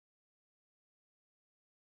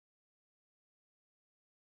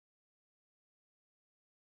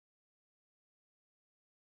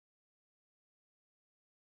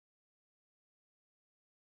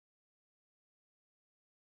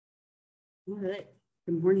All right.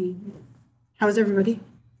 Good morning. How's everybody?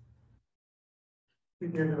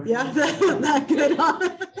 Yeah, that good.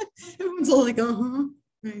 Huh? Everyone's all like, uh-huh.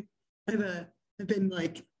 Right. I've been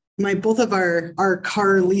like both of our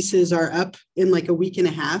car leases are up in like a week and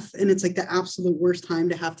a half, and it's like the absolute worst time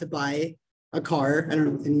to have to buy a car. I don't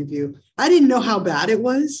know if any of you. I didn't know how bad it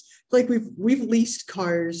was. Like we've leased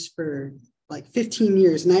cars for like 15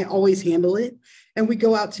 years, and I always handle it. And we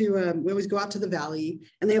always go out to the valley,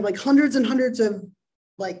 and they have like hundreds and hundreds of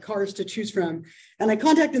like cars to choose from. And I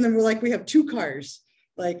contacted them. We're like, we have two cars.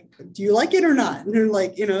 Like, do you like it or not? And they're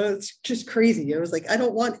like, it's just crazy. I was like, I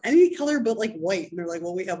don't want any color but like white. And they're like,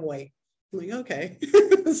 well, we have white. I'm like, okay.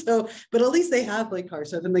 So, but at least they have like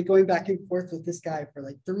cars. So I've been like going back and forth with this guy for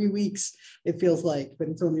like 3 weeks, it feels like, but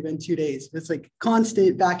it's only been 2 days. It's like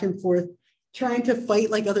constant back and forth, trying to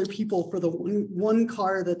fight like other people for the one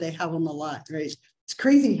car that they have on the lot, right? It's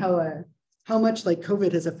crazy how much like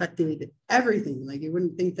COVID has affected everything. Like you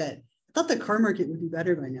wouldn't think that. I thought the car market would be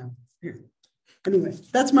better by now. Anyway,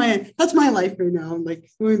 that's my life right now. I'm like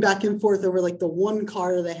moving back and forth over like the one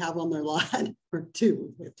car they have on their lot or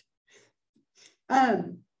two. I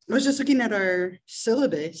was just looking at our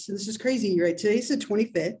syllabus. This is crazy, right? Today's the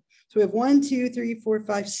 25th. So we have 1, 2, 3, 4,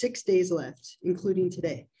 5, 6 days left, including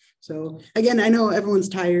today. So again, I know everyone's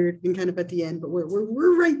tired and kind of at the end, but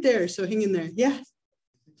we're right there. So hang in there. Yeah.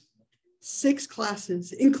 6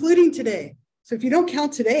 classes, including today. So if you don't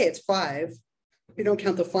count today, it's 5. If you don't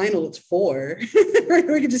count the final, it's 4.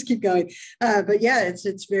 We can just keep going. But yeah,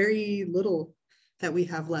 it's very little that we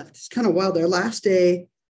have left. It's kind of wild. Our last day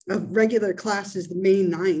of regular class is the May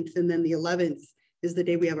 9th, and then the 11th is the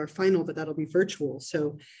day we have our final, but that'll be virtual.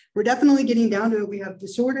 So we're definitely getting down to it. We have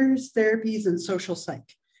disorders, therapies, and social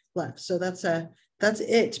psych left. So that's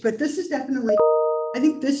it. But this is definitely, I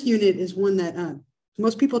think this unit is one that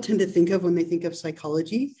most people tend to think of when they think of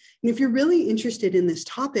psychology. And if you're really interested in this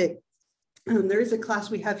topic, there is a class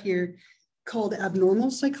we have here called Abnormal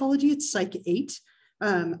Psychology. It's Psych 8.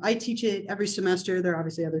 I teach it every semester. There are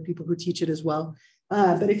obviously other people who teach it as well.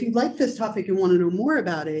 But if you like this topic and want to know more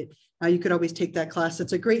about it, you could always take that class.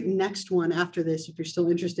 It's a great next one after this if you're still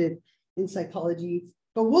interested in psychology.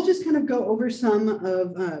 But we'll just kind of go over some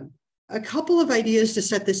of a couple of ideas to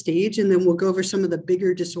set the stage, and then we'll go over some of the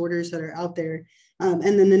bigger disorders that are out there. And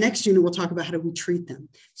then the next unit, we'll talk about how do we treat them.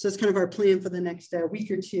 So that's kind of our plan for the next week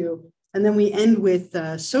or two. And then we end with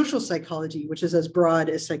social psychology, which is as broad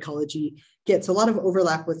as psychology gets, a lot of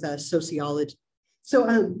overlap with sociology. So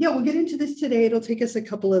yeah, we'll get into this today. It'll take us a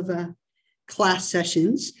couple of class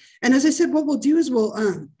sessions. And as I said, what we'll do is we'll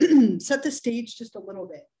set the stage just a little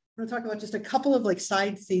bit. We're gonna talk about just a couple of like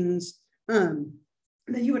side things that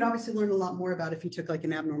you would obviously learn a lot more about if you took like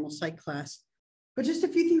an abnormal psych class. But just a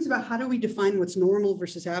few things about how do we define what's normal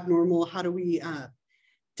versus abnormal? How do we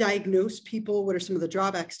diagnose people? What are some of the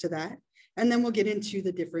drawbacks to that? And then we'll get into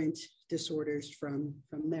the different disorders from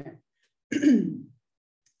there.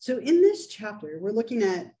 So in this chapter, we're looking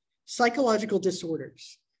at psychological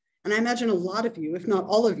disorders. And I imagine a lot of you, if not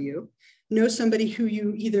all of you, know somebody who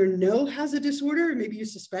you either know has a disorder, or maybe you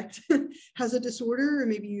suspect has a disorder, or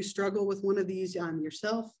maybe you struggle with one of these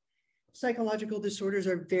yourself. Psychological disorders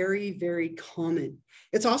are very, very common.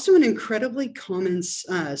 It's also an incredibly common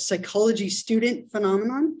psychology student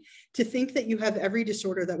phenomenon to think that you have every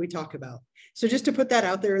disorder that we talk about. So just to put that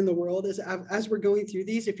out there in the world as we're going through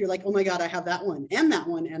these, if you're like, oh my God, I have that one and that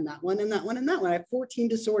one and that one and that one and that one, I have 14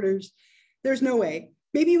 disorders. There's no way.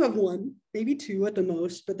 Maybe you have 1, maybe 2 at the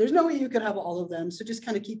most, but there's no way you could have all of them. So just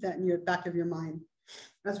kind of keep that in your back of your mind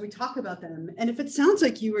as we talk about them. And if it sounds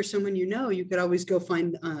like you or someone you know, you could always go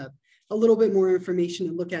find a little bit more information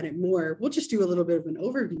and look at it more. We'll just do a little bit of an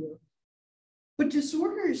overview. But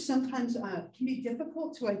disorders sometimes can be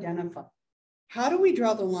difficult to identify. How do we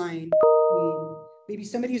draw the line between maybe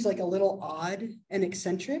somebody who's like a little odd and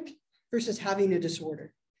eccentric versus having a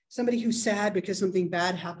disorder? Somebody who's sad because something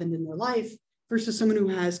bad happened in their life versus someone who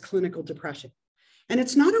has clinical depression. And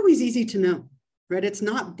it's not always easy to know, right? It's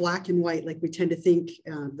not black and white like we tend to think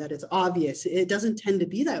that it's obvious. It doesn't tend to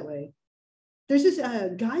be that way. There's this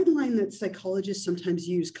guideline that psychologists sometimes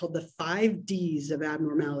use called the 5 Ds of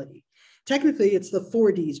abnormality. Technically, it's the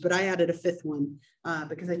 4 Ds, but I added a 5th one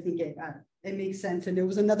because I think it makes sense. And there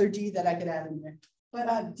was another D that I could add in there. But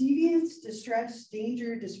deviance, distress,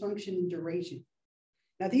 danger, dysfunction, and duration.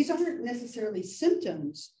 Now, these aren't necessarily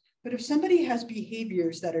symptoms, but if somebody has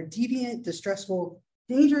behaviors that are deviant, distressful,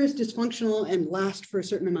 dangerous, dysfunctional, and last for a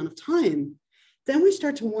certain amount of time, then we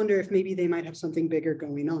start to wonder if maybe they might have something bigger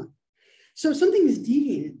going on. So if something is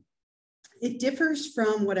deviant, it differs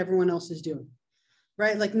from what everyone else is doing,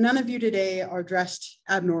 right? Like none of you today are dressed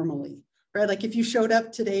abnormally. right? Like if you showed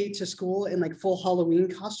up today to school in like full Halloween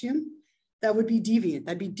costume, that would be deviant,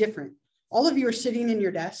 that'd be different. All of you are sitting in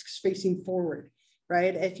your desks facing forward,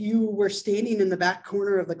 right? If you were standing in the back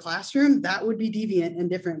corner of the classroom, that would be deviant and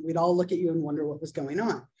different. We'd all look at you and wonder what was going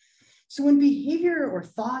on. So when behavior or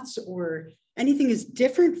thoughts or anything is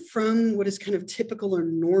different from what is kind of typical or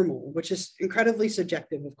normal, which is incredibly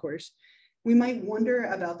subjective, of course, we might wonder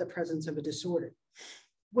about the presence of a disorder.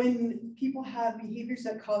 When people have behaviors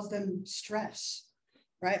that cause them stress,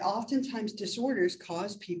 right? Oftentimes disorders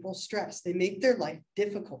cause people stress. They make their life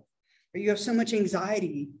difficult. Or you have so much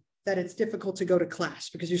anxiety that it's difficult to go to class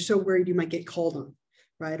because you're so worried you might get called on,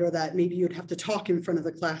 right? Or that maybe you'd have to talk in front of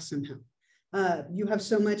the class somehow. You have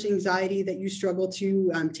so much anxiety that you struggle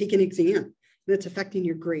to take an exam and it's affecting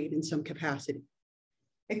your grade in some capacity.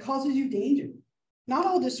 It causes you danger. Not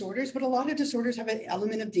all disorders, but a lot of disorders have an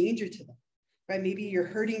element of danger to them, right? Maybe you're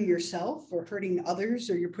hurting yourself or hurting others,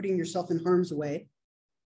 or you're putting yourself in harm's way.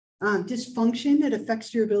 Dysfunction, it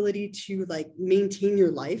affects your ability to like maintain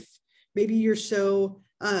your life. Maybe you're so,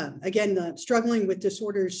 struggling with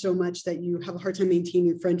disorders so much that you have a hard time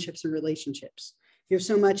maintaining friendships and relationships. You have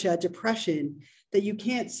so much depression that you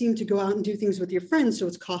can't seem to go out and do things with your friends, so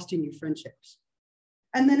it's costing you friendships.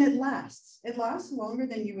 And then it lasts. It lasts longer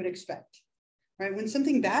than you would expect, right? When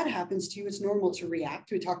something bad happens to you, it's normal to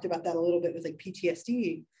react. We talked about that a little bit with like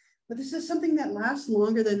PTSD, but this is something that lasts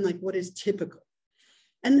longer than like what is typical.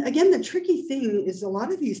 And again, the tricky thing is a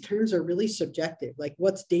lot of these terms are really subjective. Like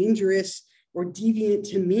what's dangerous or deviant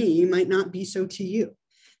to me might not be so to you.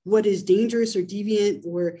 What is dangerous or deviant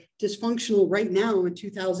or dysfunctional right now in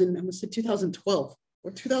 2012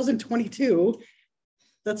 or 2022,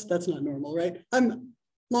 that's not normal, right?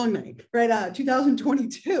 Long night, right?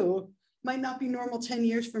 2022 might not be normal 10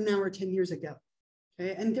 years from now or 10 years ago,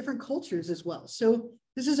 okay? And different cultures as well. So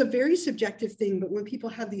this is a very subjective thing, but when people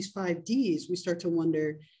have these 5 Ds, we start to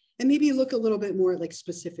wonder and maybe look a little bit more at like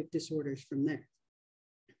specific disorders from there.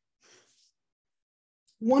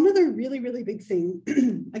 One other really, really big thing,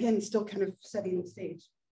 again, still kind of setting the stage,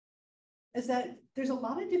 is that there's a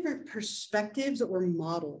lot of different perspectives or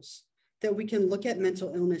models that we can look at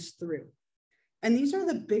mental illness through. And these are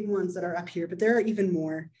the big ones that are up here, but there are even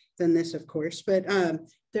more than this, of course, but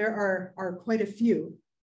there are quite a few.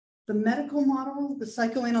 The medical model, the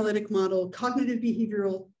psychoanalytic model, cognitive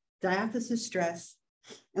behavioral, diathesis stress,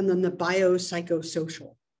 and then the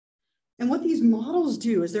biopsychosocial. And what these models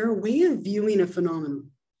do is they're a way of viewing a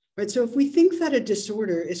phenomenon, right? So if we think that a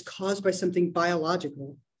disorder is caused by something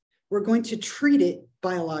biological, we're going to treat it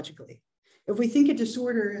biologically. If we think a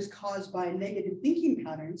disorder is caused by negative thinking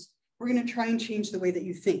patterns, we're going to try and change the way that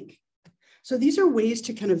you think. So these are ways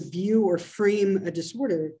to kind of view or frame a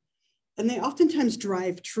disorder, and they oftentimes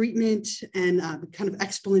drive treatment and kind of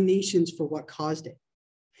explanations for what caused it.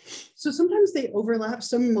 So sometimes they overlap.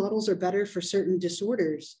 Some models are better for certain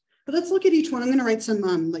disorders, but let's look at each one. I'm going to write some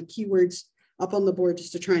like keywords up on the board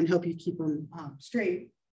just to try and help you keep them straight.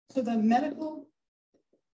 So the medical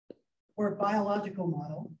or biological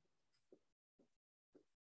model.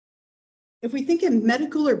 If we think in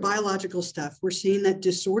medical or biological stuff, we're seeing that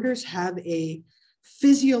disorders have a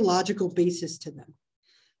physiological basis to them,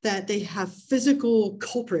 that they have physical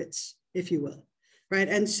culprits, if you will, right?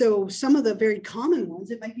 And so some of the very common ones,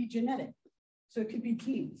 it might be genetic. So it could be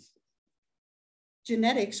genes.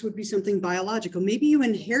 Genetics would be something biological. Maybe you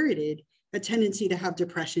inherited a tendency to have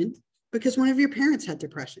depression because one of your parents had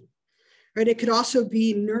depression, right? It could also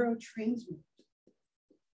be neurotransmitters.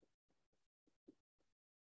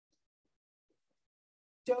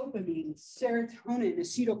 Dopamine, serotonin,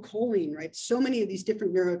 acetylcholine, right? So many of these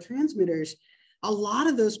different neurotransmitters, a lot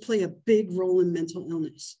of those play a big role in mental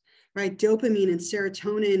illness, right? Dopamine and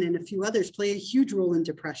serotonin and a few others play a huge role in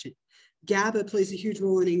depression. GABA plays a huge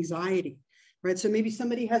role in anxiety, right? So maybe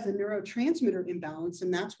somebody has a neurotransmitter imbalance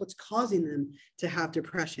and that's what's causing them to have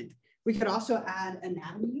depression. We could also add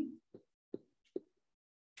anatomy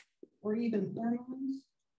or even hormones.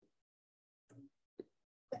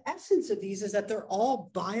 The essence of these is that they're all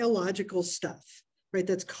biological stuff, right?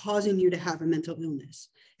 That's causing you to have a mental illness.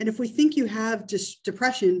 And if we think you have just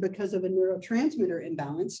depression because of a neurotransmitter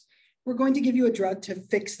imbalance, we're going to give you a drug to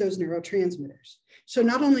fix those neurotransmitters. So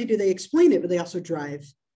not only do they explain it, but they also drive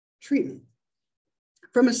treatment.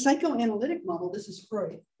 From a psychoanalytic model, this is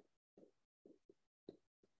Freud.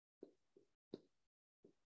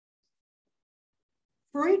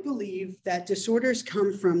 Freud believed that disorders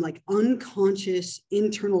come from like unconscious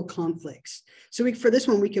internal conflicts. So for this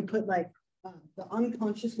one, we could put like the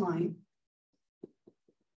unconscious mind.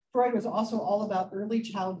 Freud was also all about early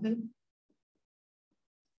childhood,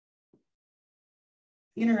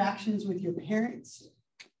 interactions with your parents,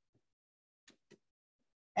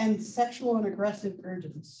 and sexual and aggressive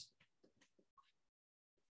urges.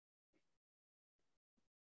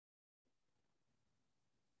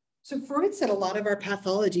 So Freud said a lot of our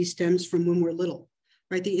pathology stems from when we're little,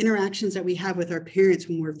 right? The interactions that we have with our parents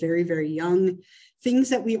when we're very, very young, things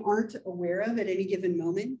that we aren't aware of at any given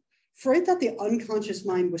moment. Freud thought the unconscious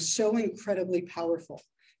mind was so incredibly powerful,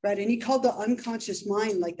 right? And he called the unconscious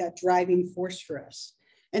mind like that driving force for us.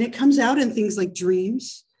 And it comes out in things like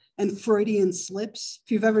dreams and Freudian slips.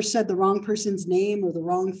 If you've ever said the wrong person's name or the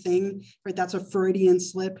wrong thing, right, that's a Freudian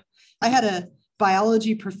slip. I had a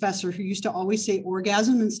biology professor who used to always say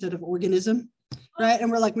orgasm instead of organism, right?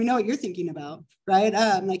 And we're like, we know what you're thinking about, right?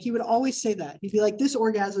 Like he would always say that. He'd be like, this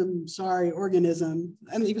orgasm, sorry, organism.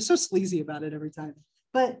 And he was so sleazy about it every time.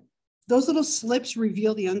 But those little slips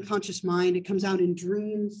reveal the unconscious mind. It comes out in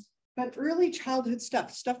dreams, but early childhood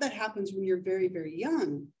stuff that happens when you're very, very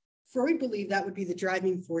young. Freud believed that would be the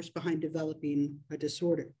driving force behind developing a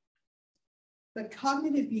disorder. But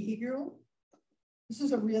cognitive behavioral, this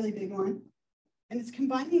is a really big one. And it's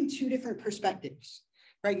combining two different perspectives,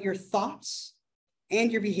 right? Your thoughts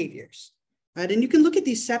and your behaviors, right? And you can look at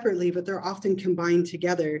these separately, but they're often combined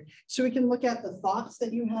together. So we can look at the thoughts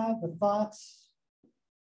that you have, the thoughts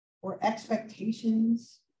or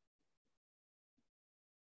expectations.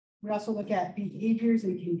 We also look at behaviors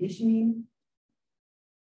and conditioning.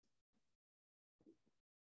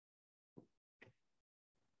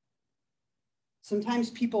 Sometimes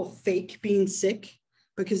people fake being sick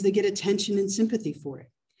because they get attention and sympathy for it,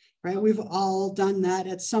 right? We've all done that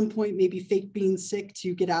at some point, maybe fake being sick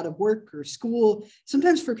to get out of work or school.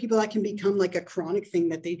 Sometimes for people that can become like a chronic thing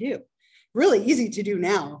that they do. Really easy to do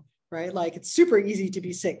now, right? Like it's super easy to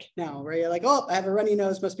be sick now, right? You're like, oh, I have a runny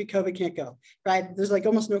nose, must be COVID, can't go, right? There's like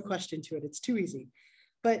almost no question to it. It's too easy.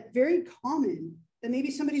 But very common that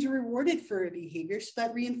maybe somebody's rewarded for a behavior, so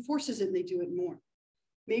that reinforces it and they do it more.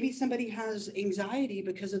 Maybe somebody has anxiety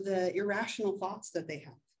because of the irrational thoughts that they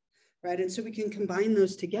have, right? And so we can combine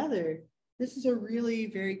those together. This is a really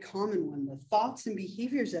very common one. The thoughts and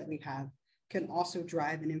behaviors that we have can also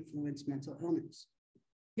drive and influence mental illness.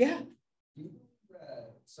 Yeah. Do you think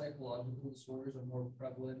psychological disorders are more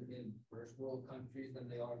prevalent in first world countries than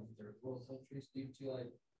they are in third world countries due to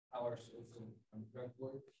like how our social contract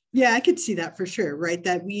works? Yeah, I could see that for sure, right?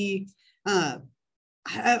 That we,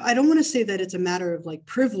 I don't want to say that it's a matter of like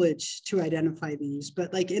privilege to identify these,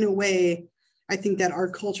 but like in a way, I think that our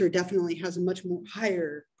culture definitely has a much more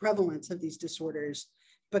higher prevalence of these disorders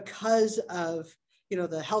because of, you know,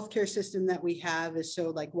 the healthcare system that we have is so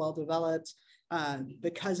like well developed,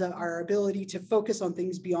 because of our ability to focus on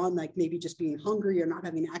things beyond like maybe just being hungry or not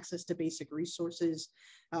having access to basic resources.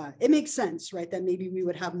 It makes sense, right? That maybe we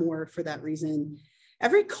would have more for that reason.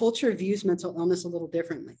 Every culture views mental illness a little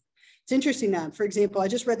differently. It's interesting that, for example, I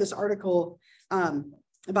just read this article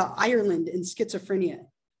about Ireland and schizophrenia.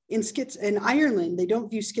 In Ireland, they don't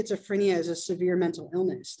view schizophrenia as a severe mental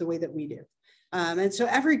illness the way that we do. And so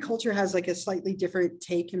every culture has like a slightly different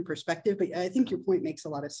take and perspective, but I think your point makes a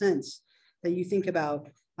lot of sense that you think about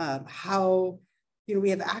how, you know, we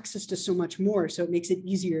have access to so much more. So it makes it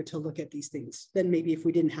easier to look at these things than maybe if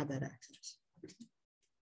we didn't have that access.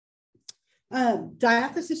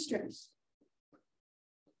 Diathesis stress.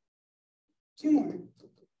 Two more.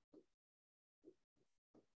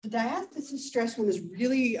 The diathesis stress one is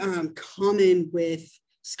really common with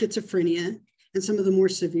schizophrenia and some of the more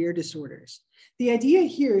severe disorders. The idea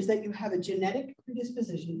here is that you have a genetic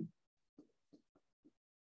predisposition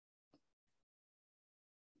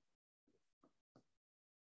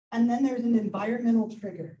and then there's an environmental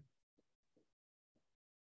trigger.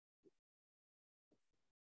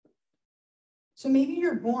 So maybe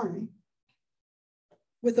you're born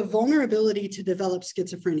with a vulnerability to develop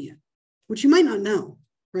schizophrenia, which you might not know,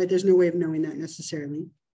 right? There's no way of knowing that necessarily.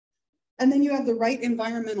 And then you have the right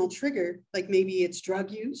environmental trigger, like maybe it's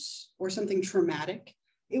drug use or something traumatic.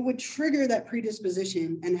 It would trigger that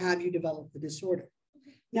predisposition and have you develop the disorder.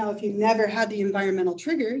 Now, if you never had the environmental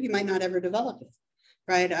trigger, you might not ever develop it,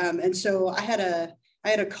 right? And so I had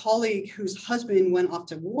a colleague whose husband went off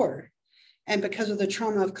to war, and because of the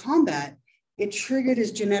trauma of combat, it triggered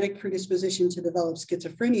his genetic predisposition to develop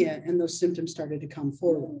schizophrenia, and those symptoms started to come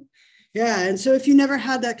forward. Yeah, and so if you never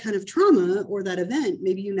had that kind of trauma or that event,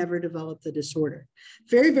 maybe you never developed the disorder.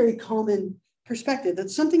 Very, very common perspective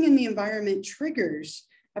that something in the environment triggers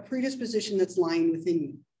a predisposition that's lying within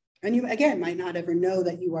you. And you, again, might not ever know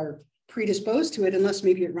that you are predisposed to it unless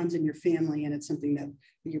maybe it runs in your family and it's something that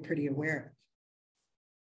you're pretty aware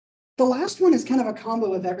of. The last one is kind of a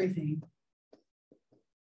combo of everything.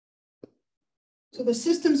 So the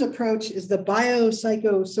systems approach is the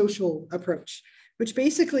biopsychosocial approach, which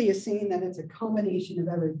basically is saying that it's a combination of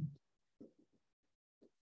everything.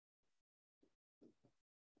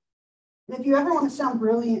 And if you ever want to sound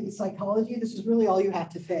brilliant in psychology, this is really all you have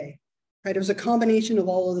to say, right? It was a combination of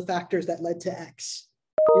all of the factors that led to X.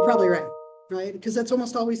 You're probably right? Because that's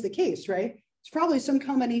almost always the case, right? It's probably some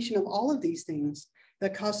combination of all of these things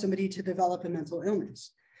that cause somebody to develop a mental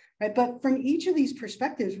illness, right? But from each of these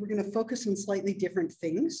perspectives, we're going to focus on slightly different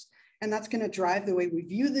things, and that's going to drive the way we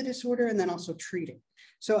view the disorder and then also treat it.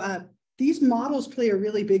 So these models play a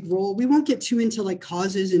really big role. We won't get too into like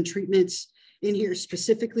causes and treatments in here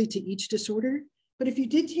specifically to each disorder, but if you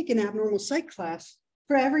did take an abnormal psych class,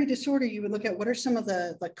 for every disorder, you would look at what are some of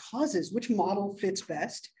the causes, which model fits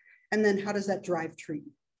best, and then how does that drive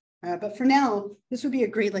treatment? But for now, this would be a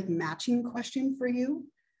great like matching question for you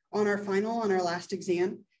on our last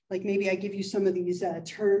exam. Like maybe I give you some of these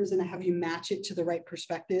terms and I have you match it to the right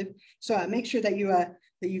perspective. So make sure that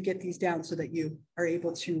you get these down so that you are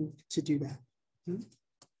able to do that.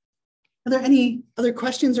 Are there any other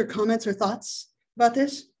questions or comments or thoughts about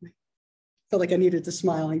this? I felt like I needed to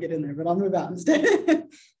smile and get in there, but I'll move out instead.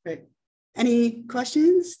 Right. Any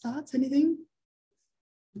questions, thoughts, anything?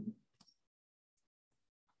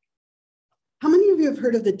 How many of you have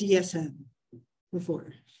heard of the DSM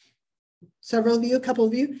before? Several of you, a couple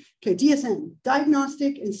of you. Okay, DSM,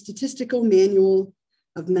 Diagnostic and Statistical Manual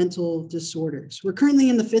of Mental Disorders. We're currently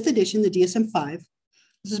in the 5th edition, the DSM-5.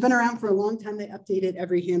 This has been around for a long time. They update it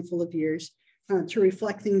every handful of years to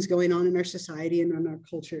reflect things going on in our society and in our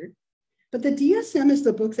culture. But the DSM is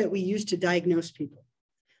the book that we use to diagnose people.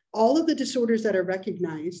 All of the disorders that are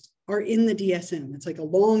recognized are in the DSM. It's like a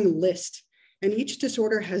long list. And each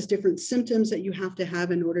disorder has different symptoms that you have to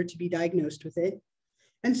have in order to be diagnosed with it.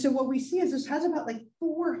 And so what we see is this has about like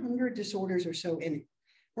 400 disorders or so in it.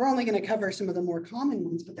 We're only going to cover some of the more common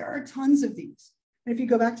ones, but there are tons of these. And if you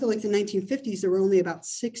go back to like the 1950s, there were only about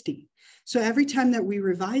 60. So every time that we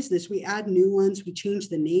revise this, we add new ones, we change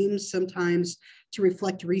the names sometimes to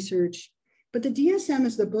reflect research. But the DSM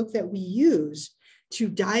is the book that we use to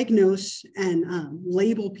diagnose and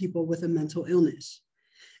label people with a mental illness.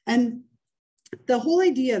 And the whole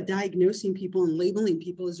idea of diagnosing people and labeling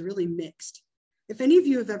people is really mixed. If any of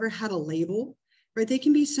you have ever had a label, right, they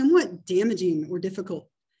can be somewhat damaging or difficult,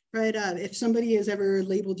 right? If somebody has ever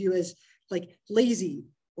labeled you as like lazy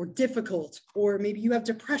or difficult, or maybe you have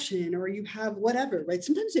depression or you have whatever, right?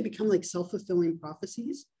 Sometimes they become like self-fulfilling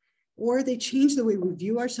prophecies, or they change the way we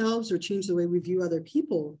view ourselves or change the way we view other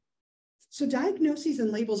people. So diagnoses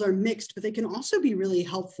and labels are mixed, but they can also be really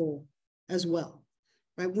helpful as well.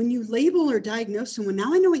 Right? When you label or diagnose someone,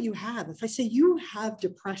 now I know what you have. If I say you have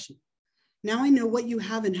depression, now I know what you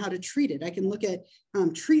have and how to treat it. I can look at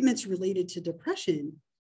treatments related to depression,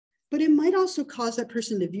 but it might also cause that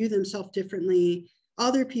person to view themselves differently,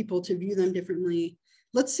 other people to view them differently.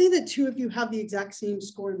 Let's say that 2 of you have the exact same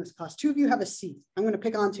score in this class. 2 of you have a C. I'm going to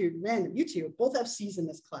pick on to random. You 2 both have C's in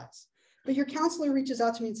this class. But your counselor reaches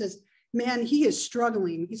out to me and says, man, he is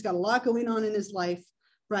struggling. He's got a lot going on in his life.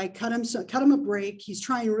 Right? Cut him a break. He's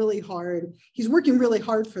trying really hard. He's working really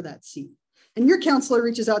hard for that C. And your counselor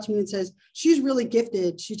reaches out to me and says, she's really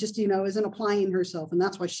gifted. She just, isn't applying herself. And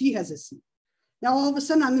that's why she has a C. Now, all of a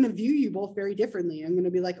sudden, I'm going to view you both very differently. I'm going to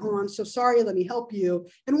be like, oh, I'm so sorry. Let me help you.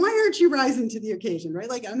 And why aren't you rising to the occasion? Right?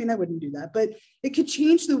 Like, I wouldn't do that, but it could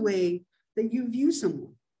change the way that you view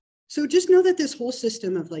someone. So just know that this whole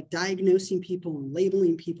system of like diagnosing people and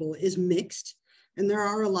labeling people is mixed. And there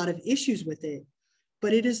are a lot of issues with it.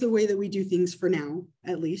 But it is the way that we do things for now,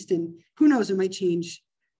 at least. And who knows, it might change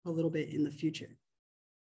a little bit in the future.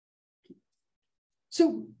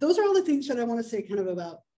 So those are all the things that I want to say kind of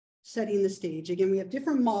about setting the stage. Again, we have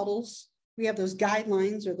different models. We have those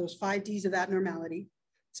guidelines or those 5 Ds of abnormality.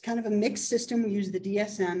 It's kind of a mixed system. We use the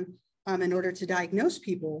DSM in order to diagnose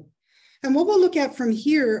people. And what we'll look at from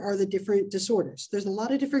here are the different disorders. There's a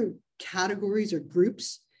lot of different categories or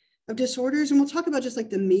groups of disorders, and we'll talk about just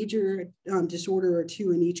like the major disorder or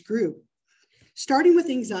 2 in each group, starting with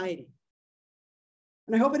anxiety.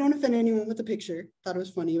 And I hope I don't offend anyone with the picture. Thought it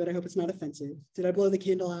was funny, but I hope it's not offensive. Did I blow the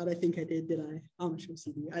candle out? I think I did. Did I? I'm sure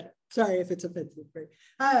CD. Sorry if it's offensive. But,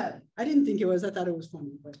 I didn't think it was. I thought it was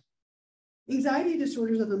funny. But anxiety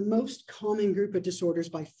disorders are the most common group of disorders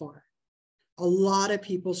by far. A lot of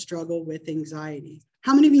people struggle with anxiety.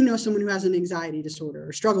 How many of you know someone who has an anxiety disorder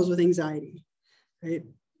or struggles with anxiety? Right?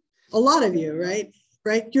 A lot of you, right?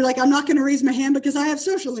 You're like, I'm not going to raise my hand because I have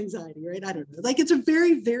social anxiety, right? I don't know. Like, it's a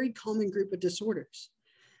very, very common group of disorders.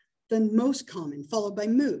 The most common, followed by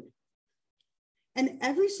mood. And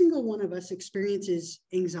every single one of us experiences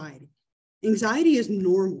anxiety. Anxiety is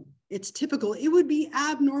normal. It's typical. It would be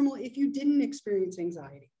abnormal if you didn't experience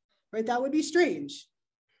anxiety, right? That would be strange,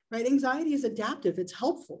 right? Anxiety is adaptive. It's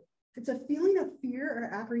helpful. It's a feeling of fear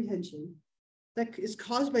or apprehension that is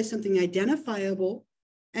caused by something identifiable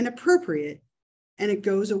and appropriate, and it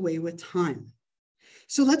goes away with time.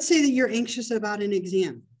 So let's say that you're anxious about an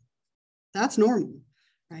exam. That's normal,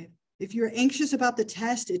 right? If you're anxious about the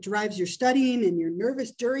test, it drives your studying and you're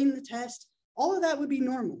nervous during the test. All of that would be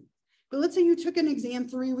normal. But let's say you took an exam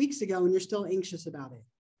 3 weeks ago and you're still anxious about it.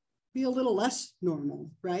 Be a little less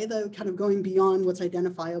normal, right? That kind of going beyond what's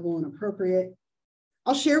identifiable and appropriate.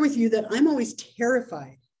 I'll share with you that I'm always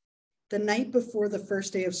terrified the night before the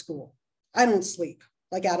first day of school. I don't sleep,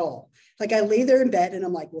 like at all. Like I lay there in bed and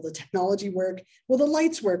I'm like, will the technology work? Will the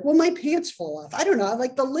lights work? Will my pants fall off? I don't know.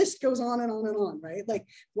 Like the list goes on and on and on, right? Like,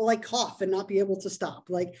 will I cough and not be able to stop?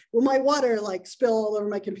 Like, will my water like spill all over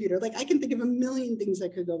my computer? Like I can think of a million things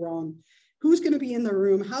that could go wrong. Who's going to be in the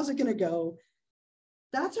room? How's it going to go?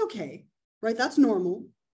 That's okay, right? That's normal.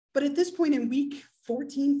 But at this point in week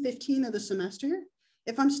 14, 15 of the semester,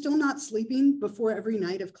 if I'm still not sleeping before every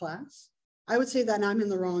night of class, I would say that I'm in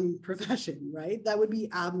the wrong profession, right? That would be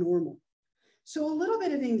abnormal. So a little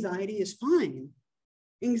bit of anxiety is fine.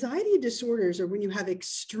 Anxiety disorders are when you have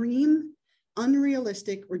extreme,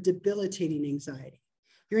 unrealistic, or debilitating anxiety.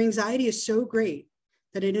 Your anxiety is so great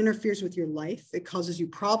that it interferes with your life, it causes you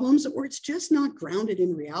problems, or it's just not grounded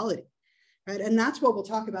in reality, right? And that's what we'll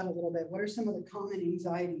talk about a little bit. What are some of the common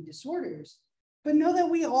anxiety disorders? But know that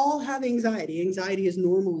we all have anxiety. Anxiety is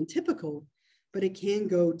normal and typical, but it can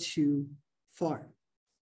go too far.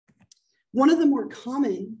 One of the more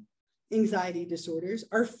common anxiety disorders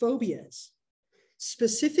are phobias.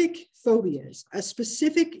 Specific phobias, a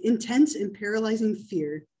specific, intense, and paralyzing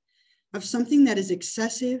fear of something that is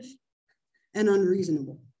excessive and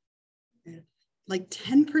unreasonable. Like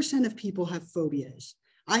 10% of people have phobias.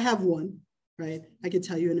 I have one, right? I could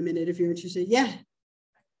tell you in a minute if you're interested. Yeah.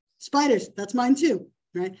 Spiders, that's mine too,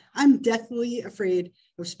 right? I'm deathly afraid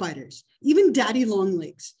of spiders, even daddy long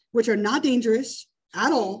legs, which are not dangerous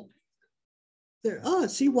at all. They're, oh,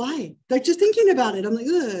 see why? Like just thinking about it, I'm like,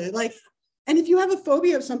 ugh, like, and if you have a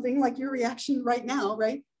phobia of something like your reaction right now,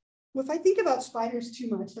 right? Well, if I think about spiders too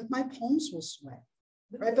much, like my palms will sweat,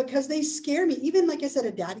 right? Because they scare me. Even like I said,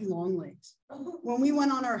 a daddy long legs. When we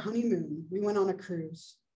went on our honeymoon, we went on a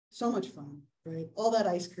cruise. So much fun. Right? All that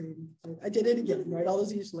ice cream. I did it again, right? All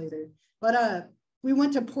those years later. But we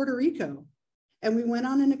went to Puerto Rico and we went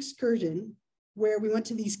on an excursion where we went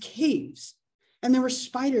to these caves and there were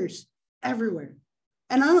spiders everywhere.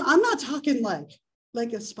 And I'm not talking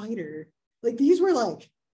like a spider. Like these were like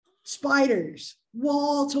spiders,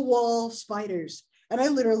 wall to wall spiders. And I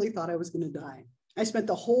literally thought I was going to die. I spent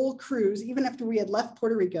the whole cruise, even after we had left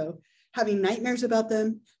Puerto Rico, having nightmares about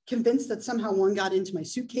them, convinced that somehow one got into my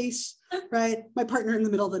suitcase, right? My partner in the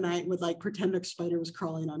middle of the night would like pretend a spider was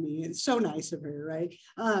crawling on me. It's so nice of her, right?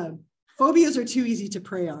 Phobias are too easy to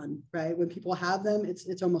prey on, right? When people have them,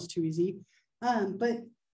 it's almost too easy. But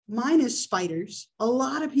mine is spiders. A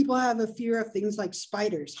lot of people have a fear of things like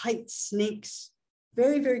spiders, heights, snakes.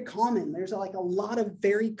 Very, very common. There's like a lot of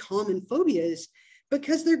very common phobias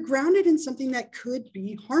because they're grounded in something that could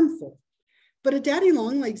be harmful. But a daddy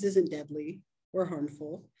long legs isn't deadly or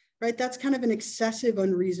harmful, right? That's kind of an excessive,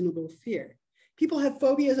 unreasonable fear. People have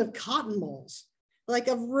phobias of cotton balls, like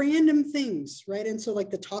of random things, right? And so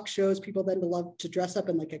like the talk shows, people then love to dress up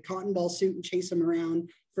in like a cotton ball suit and chase them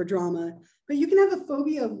around for drama. But you can have a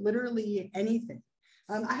phobia of literally anything.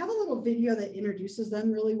 I have a little video that introduces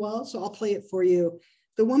them really well, so I'll play it for you.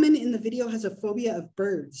 The woman in the video has a phobia of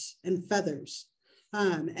birds and feathers.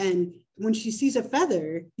 And when she sees a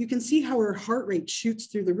feather, you can see how her heart rate shoots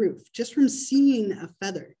through the roof just from seeing a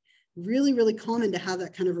feather. Really, really common to have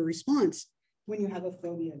that kind of a response when you have a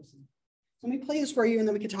phobia. So let me play this for you and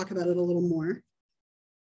then we can talk about it a little more.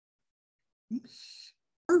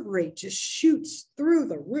 Heart rate just shoots through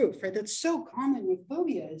the roof, right? That's so common with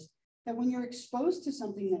phobias that when you're exposed to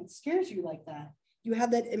something that scares you like that, you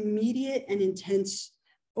have that immediate and intense,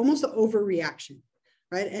 almost an overreaction.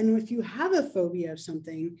 Right. And if you have a phobia of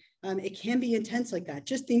something, it can be intense like that.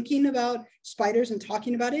 Just thinking about spiders and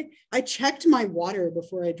talking about it, I checked my water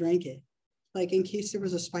before I drank it, like in case there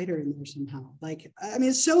was a spider in there somehow. Like, I mean,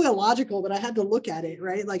 it's so illogical, but I had to look at it.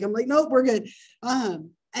 Right. Like, I'm like, nope, we're good.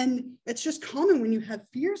 And it's just common when you have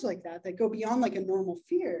fears like that, that go beyond like a normal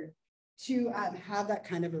fear to have that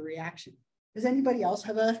kind of a reaction. Does anybody else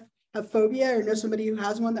have a phobia or know somebody who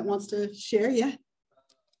has one that wants to share? Yeah.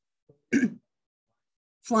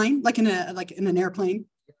 Flying, like in an airplane.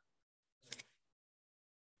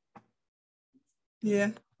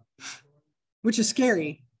 Yeah. Which is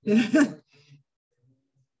scary.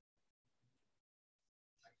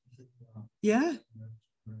 Yeah.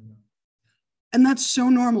 And that's so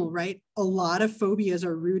normal, right? A lot of phobias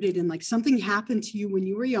are rooted in like something happened to you when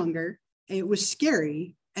you were younger, it was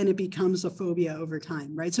scary, and it becomes a phobia over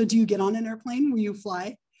time, right? So do you get on an airplane when you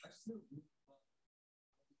fly?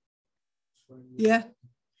 Yeah.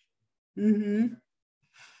 Mm-hmm.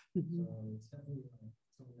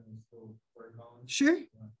 Sure.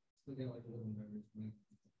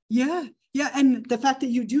 Yeah. Yeah. And the fact that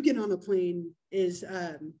you do get on a plane is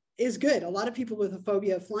good. A lot of people with a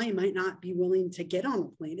phobia of flying might not be willing to get on a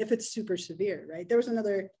plane if it's super severe, right? There was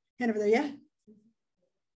another hand over there. Yeah.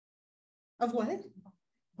 Of what?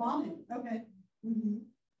 Vomit. Okay. Mm-hmm.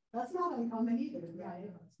 That's not uncommon either, right?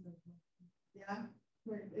 Yeah.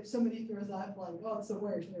 Where if somebody throws up, like, oh, it's the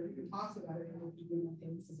worst, or you can talk about it, and you do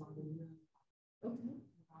nothing. Okay.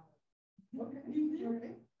 Okay. All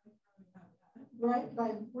right. Right, by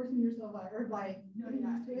forcing yourself out, or by getting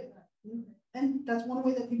into it. And that's one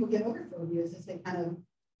way that people get over phobias is they kind of,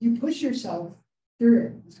 you push yourself through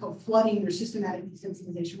it. It's called flooding or systematic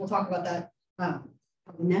desensitization. We'll talk about that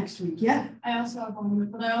next week. Yeah. I also have one,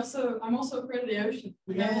 but I'm also afraid of the ocean.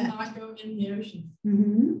 Like, I will not go in the ocean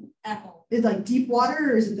at all. Is it like deep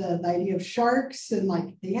water, or is it the idea of sharks and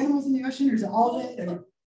like the animals in the ocean, or is it all of it? Or?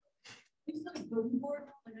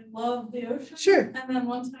 Like, I love the ocean. Sure. And then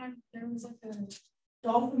one time there was like a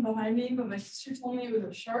dolphin behind me, but my sister told me it was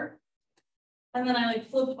a shark. And then I like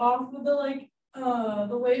flipped off of the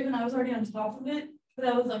wave, and I was already on top of it. But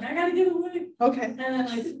I was like, I gotta get away. Okay. And then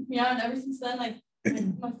like took me out, and ever since then, like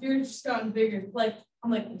my fear has just gotten bigger. Like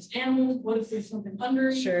I'm like, there's animals. What if there's something under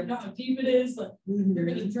it? Sure. You know how deep it is. Like you're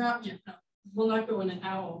gonna drown. Yeah, no, we'll not go in an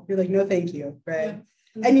owl. You're like, no, thank you. Right.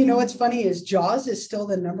 Yeah. And you know what's funny is Jaws is still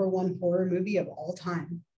the #1 horror movie of all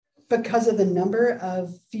time because of the number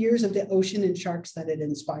of fears of the ocean and sharks that it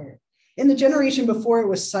inspired. In the generation before, it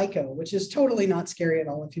was Psycho, which is totally not scary at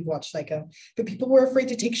all if you've watched Psycho. But people were afraid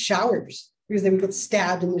to take showers because they would get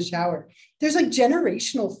stabbed in the shower. There's like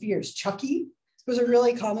generational fears. Chucky was a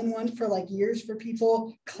really common one for like years for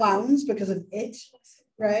people. Clowns because of it.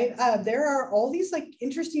 Right. There are all these like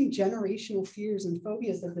interesting generational fears and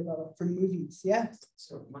phobias that develop from movies. Yeah.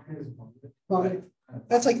 So my head is vomit. Vomit.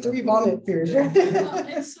 That's like 3 vomit fears.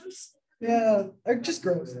 Yeah. Or just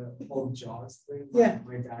gross. The whole Jaws thing. Yeah.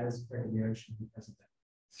 My dad is afraid of the ocean because of that.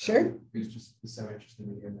 So Sure. He's just so interested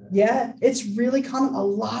in that. Yeah. It's really common. A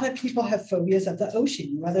lot of people have phobias of the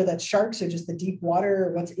ocean, whether that's sharks or just the deep water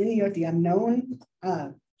or what's in the unknown.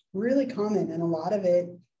 Really common. And a lot of it.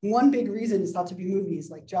 One big reason is thought to be movies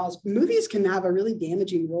like Jaws. Movies can have a really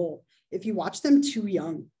damaging role if you watch them too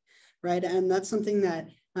young, right? And that's something that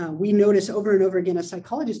we notice over and over again as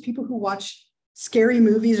psychologists. People who watch scary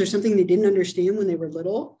movies or something they didn't understand when they were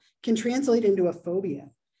little can translate into a phobia.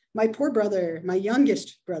 My poor brother, my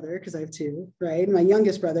youngest brother, because I have 2, right? My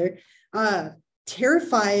youngest brother,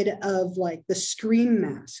 terrified of like the Scream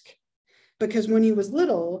mask because when he was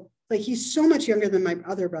little, like he's so much younger than my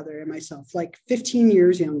other brother and myself, like 15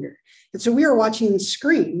 years younger. And so we were watching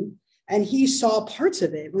Scream and he saw parts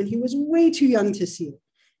of it when he was way too young to see it.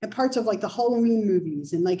 And parts of like the Halloween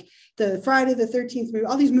movies and like the Friday the 13th movie,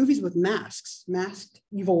 all these movies with masks, masked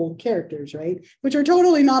evil characters, right? Which are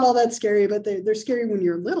totally not all that scary, but they're scary when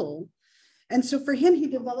you're little. And so for him, he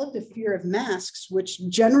developed a fear of masks, which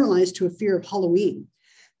generalized to a fear of Halloween.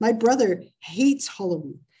 My brother hates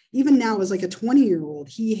Halloween. Even now, as like a 20-year-old,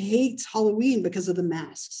 he hates Halloween because of the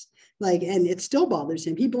masks. Like, and it still bothers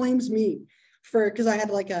him. He blames me because I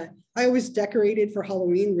had I always decorated for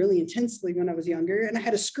Halloween really intensely when I was younger. And I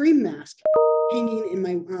had a Scream mask hanging in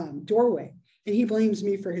my doorway. And he blames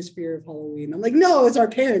me for his fear of Halloween. I'm like, no, it's our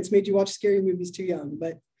parents made you watch scary movies too young,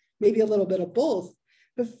 but maybe a little bit of both.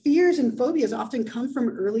 But fears and phobias often come from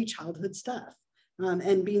early childhood stuff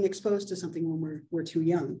and being exposed to something when we're too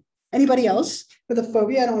young. Anybody else with a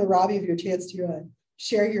phobia? I don't want to rob you of your chance to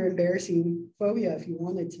share your embarrassing phobia if you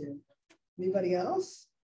wanted to. Anybody else?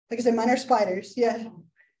 Like I said, mine are spiders. Yeah.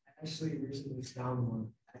 I actually recently found one.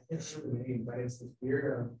 I can't remember the name, but it's the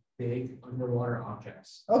fear of big underwater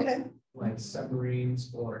objects. Okay. Like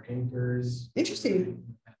submarines or anchors. Interesting.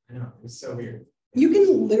 I know, it's so weird. You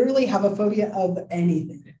can literally have a phobia of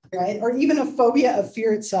anything, right? Or even a phobia of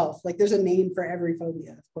fear itself. Like there's a name for every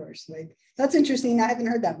phobia, of course. Like that's interesting. I haven't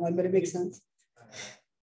heard that one, but it makes sense.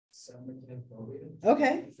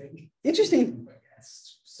 Okay. Interesting.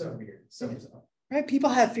 It's so weird. So bizarre. Right. People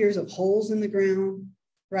have fears of holes in the ground,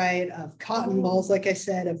 right? Of cotton balls, like I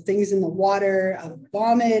said, of things in the water, of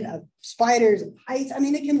vomit, of spiders, of heights. I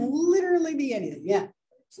mean, it can literally be anything. Yeah.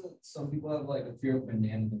 So some people have like a fear of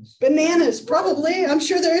bananas. Bananas, probably. I'm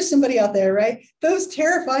sure there is somebody out there, right? Those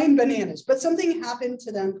terrifying bananas, but something happened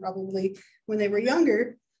to them probably when they were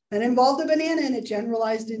younger that involved a banana and it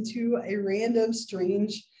generalized into a random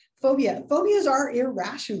strange phobia. Phobias are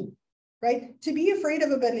irrational, right? To be afraid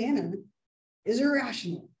of a banana is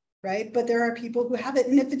irrational, right? But there are people who have it.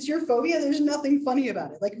 And if it's your phobia, there's nothing funny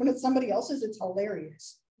about it. Like when it's somebody else's, it's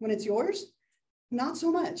hilarious. When it's yours, not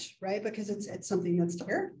so much, right? Because it's something that's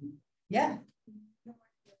terrible. Yeah.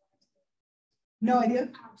 No idea?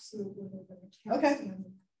 Absolutely. Okay.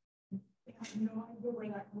 I have no idea where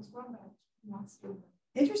that comes from, but wants to.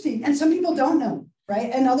 Interesting. And some people don't know,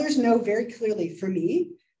 right? And others know very clearly. For me,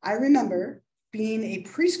 I remember being a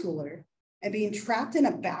preschooler and being trapped in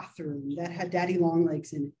a bathroom that had daddy long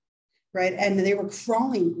legs in it, right? And they were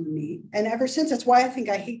crawling on me. And ever since, that's why I think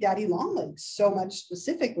I hate daddy long legs so much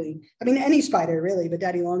specifically. I mean, any spider really, but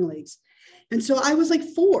daddy long legs. And so I was like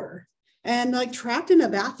 4 and like trapped in a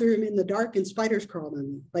bathroom in the dark and spiders crawled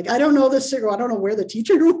on me. Like, I don't know this, I don't know where the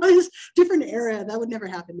teacher was, different era. That would never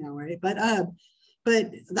happen now, right? But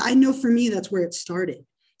I know for me, that's where it started.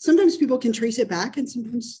 Sometimes people can trace it back and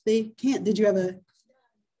sometimes they can't. Did you have a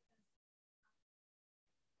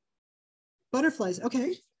butterflies?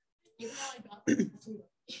 Okay.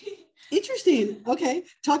 Interesting. Okay.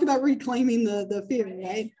 Talk about reclaiming the fear,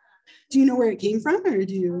 right? Do you know where it came from or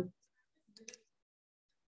do you?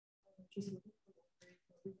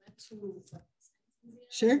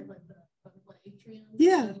 Sure.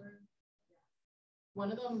 Yeah.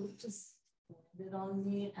 One of them just landed on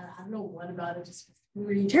me, and I don't know what about it, just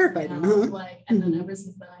really terrified. Like, and then ever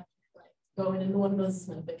since then, I like going into one of those is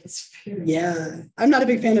my biggest fear. Yeah, I'm not a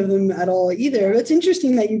big fan of them at all either. It's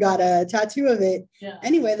interesting that you got a tattoo of it. Yeah.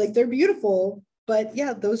 Anyway, like they're beautiful, but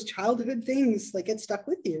yeah, those childhood things like get stuck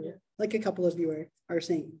with you, like a couple of you are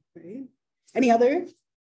saying, right? Any other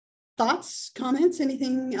thoughts, comments,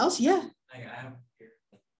 anything else? Yeah. I have fear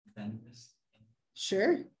of venomous.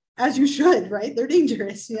 Sure. As you should, right? They're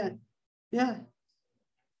dangerous. Yeah. Yeah.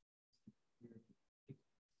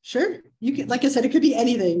 Sure. You can, like I said, it could be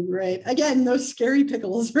anything, right? Again, those scary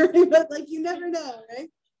pickles, right? But like you never know, right?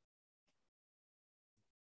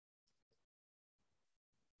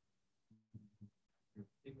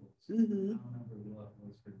 Mm-hmm.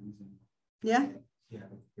 Yeah. Yeah,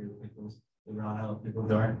 pickles. They ran out of pickle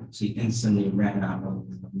jar. She instantly ran out of.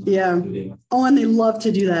 Yeah. Oh, and they love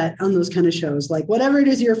to do that on those kind of shows. Like whatever it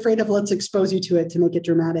is you're afraid of, let's expose you to it to make it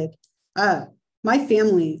dramatic. My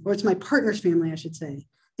family, or it's my partner's family, I should say,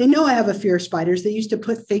 they know I have a fear of spiders. They used to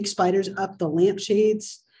put fake spiders up the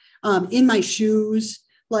lampshades, in my shoes,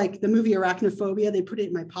 like the movie Arachnophobia. They put it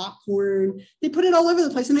in my popcorn. They put it all over the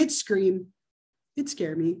place and I'd scream. It'd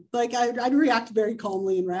scare me. Like I'd react very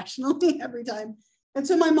calmly and rationally every time. And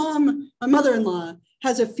so my mother-in-law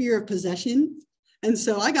has a fear of possession. And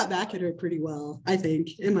so I got back at her pretty well, I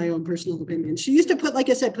think, in my own personal opinion. She used to put, like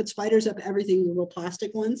I said, put spiders up everything, the little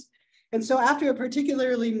plastic ones. And so after a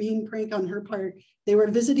particularly mean prank on her part, they were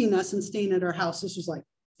visiting us and staying at our house. This was like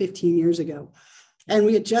 15 years ago. And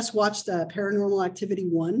we had just watched Paranormal Activity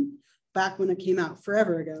 1 back when it came out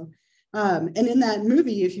forever ago. And in that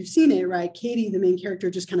movie, if you've seen it, right, Katie, the main character,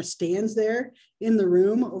 just kind of stands there in the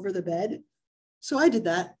room over the bed. So I did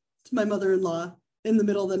that to my mother-in-law in the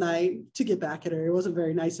middle of the night to get back at her. It wasn't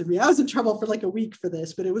very nice of me. I was in trouble for like a week for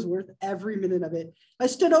this, but it was worth every minute of it. I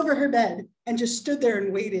stood over her bed and just stood there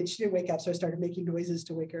and waited. She didn't wake up, so I started making noises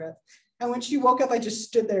to wake her up. And when she woke up, I just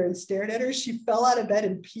stood there and stared at her. She fell out of bed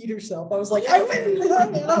and peed herself. I was like, I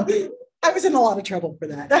was in a lot of trouble for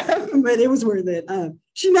that, but it was worth it.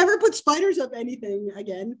 She never put spiders up anything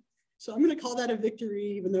again. So I'm going to call that a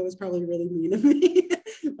victory, even though it was probably really mean of me.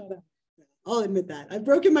 But, I'll admit that. I've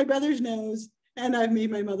broken my brother's nose and I've made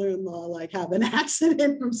my mother-in-law like have an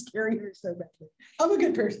accident from scaring her so badly. I'm a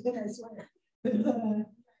good person, I swear.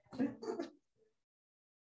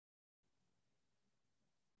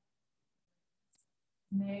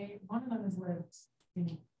 One of them is lived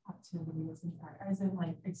in captivity, as in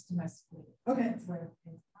like it's domesticated. Okay. It's lived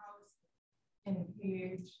in a house, in a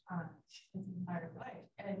cage, its entire life.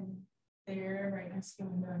 And they're right next to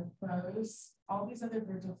the crows. All these other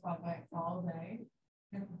birds will fly by all day.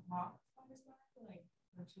 And the hawk flies by, like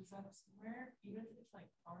perches up somewhere, even if it's like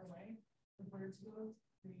far away, the birds go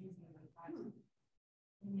crazy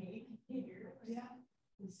and make here. Yeah.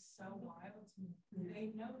 It's so wild to me.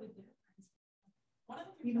 They know the difference.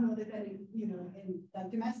 Even though they've been,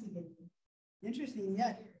 and domesticated. Interesting,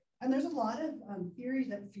 yeah. And there's a lot of theories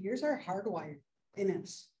that fears are hardwired in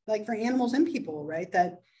us, like for animals and people, right?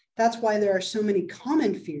 That's why there are so many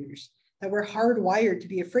common fears, that we're hardwired to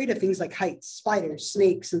be afraid of things like heights, spiders,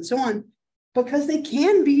 snakes, and so on, because they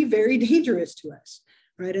can be very dangerous to us,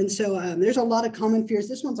 right? And so there's a lot of common fears.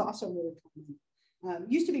 This one's also really common.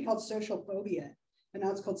 Used to be called social phobia, and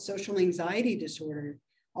now it's called social anxiety disorder.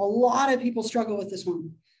 A lot of people struggle with this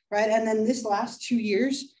one, right? And then this last 2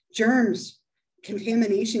 years, germs,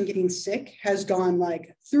 contamination, getting sick has gone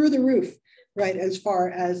like through the roof, right? As far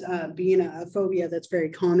as being a phobia that's very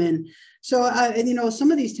common. So, and you know,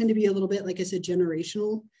 some of these tend to be a little bit, like I said,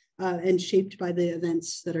 generational and shaped by the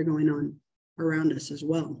events that are going on around us as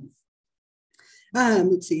well.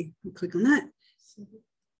 Let's see, I'll click on that.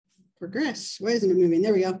 Progress. Why isn't it moving?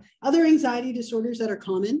 There we go. Other anxiety disorders that are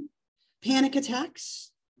common. Panic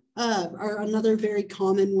attacks are another very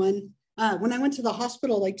common one. When I went to the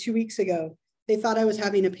hospital like 2 weeks ago, they thought I was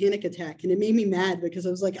having a panic attack, and it made me mad because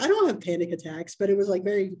I was like, I don't have panic attacks, but it was like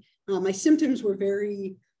very, my symptoms were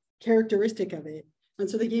very characteristic of it. And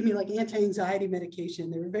so they gave me like anti-anxiety medication.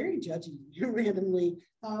 They were very judgy randomly.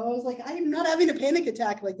 I was like, I'm not having a panic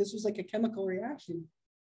attack. Like this was like a chemical reaction.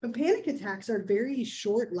 But panic attacks are very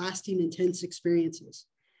short lasting, intense experiences.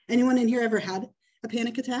 Anyone in here ever had a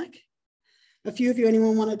panic attack? A few of you,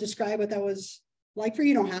 anyone want to describe what that was like for you?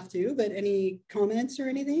 You don't have to, but any comments or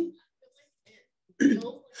anything?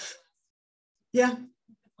 Yeah.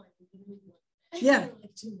 Yeah.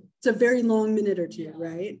 It's a very long minute or two,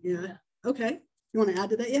 right? Yeah. Okay. You want to add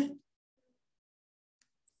to that? Yeah.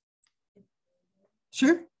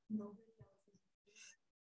 Sure.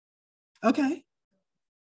 Okay.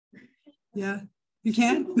 Yeah. You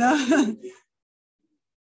can? No.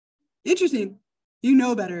 Interesting. You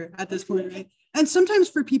know better at this point, right? And sometimes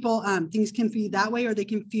for people, things can be that way, or they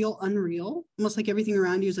can feel unreal, almost like everything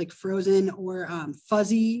around you is like frozen or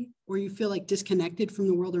fuzzy, or you feel like disconnected from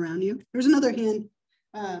the world around you. There's another hand.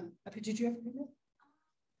 Did you have to do that?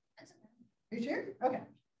 Are you sure? Okay.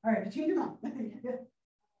 All right. Change your mind.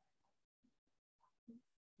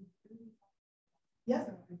 Yeah.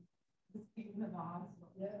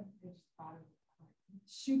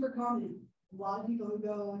 Super common. A lot of people who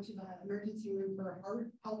go to the emergency room for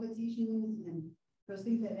heart palpitations and those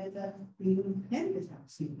things that end up being panic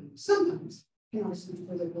attacks. Sometimes, you know,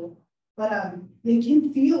 physical, but they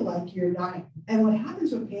can feel like you're dying. And what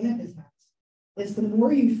happens with panic attacks is the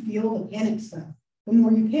more you feel the panic stuff, the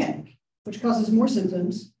more you panic, which causes more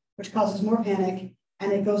symptoms, which causes more panic,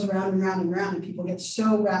 and it goes around and round and round, and people get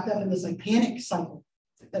so wrapped up in this like panic cycle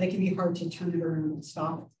that it can be hard to turn it around and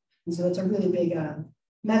stop it. And so that's a really big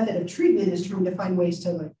method of treatment, is trying to find ways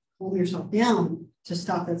to like calm yourself down to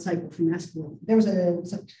stop that cycle from escalating. There was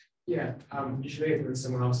yeah, usually when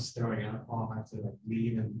someone else is throwing up, I'll have to like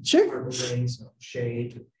leave and sure. Away, so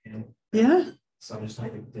shade and yeah. So I just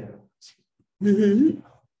like to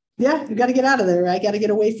yeah, you got to get out of there, right? Got to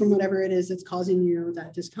get away from whatever it is that's causing you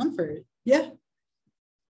that discomfort. Yeah.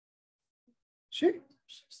 Sure.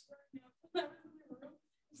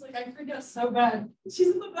 It's like I freaked out so bad. She's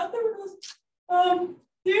in the bathroom and goes,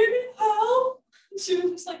 do you need help? And she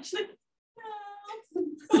was just like, no.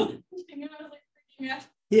 And I was like freaking out.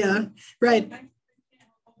 Yeah, right.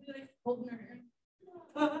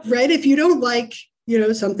 Right. If you don't like, you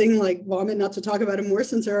know, something like vomit, not to talk about it more,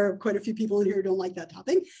 since there are quite a few people in here who don't like that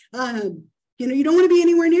topic, you know, you don't want to be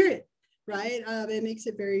anywhere near it, right? It makes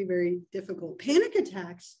it very, very difficult. Panic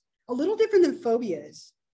attacks, a little different than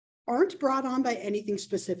phobias, aren't brought on by anything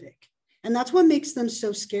specific. And that's what makes them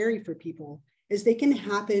so scary for people, is they can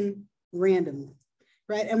happen randomly,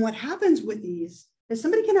 right? And what happens with these is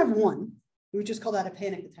somebody can have one, we just call that a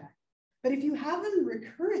panic attack. But if you have them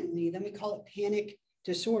recurrently, then we call it panic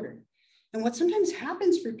disorder. And what sometimes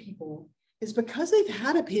happens for people is because they've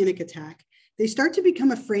had a panic attack, they start to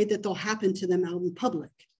become afraid that they'll happen to them out in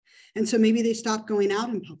public. And so maybe they stop going out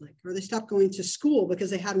in public, or they stop going to school because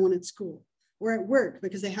they had one at school, or at work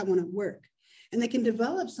because they had one at work. And they can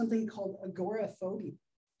develop something called agoraphobia.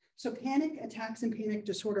 So panic attacks and panic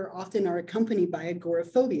disorder often are accompanied by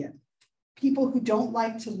agoraphobia. People who don't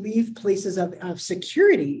like to leave places of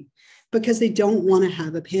security because they don't want to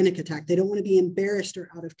have a panic attack. They don't want to be embarrassed or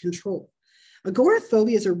out of control.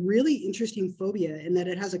 Agoraphobia is a really interesting phobia in that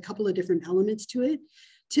it has a couple of different elements to it,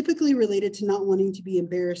 typically related to not wanting to be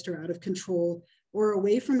embarrassed or out of control or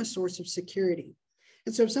away from a source of security.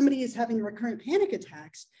 And so if somebody is having recurrent panic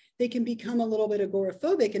attacks, they can become a little bit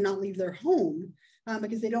agoraphobic and not leave their home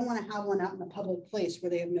because they don't want to have one out in a public place where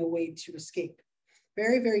they have no way to escape.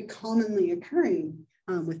 Very, very commonly occurring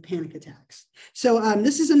with panic attacks. So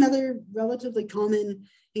this is another relatively common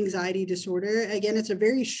anxiety disorder. Again, it's a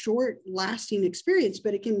very short lasting experience,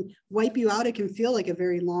 but it can wipe you out. It can feel like a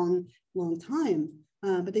very long time,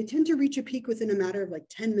 but they tend to reach a peak within a matter of like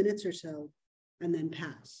 10 minutes or so and then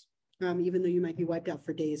pass, even though you might be wiped out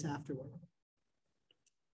for days afterward.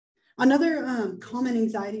 Another common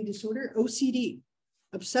anxiety disorder, OCD,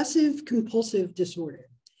 obsessive compulsive disorder.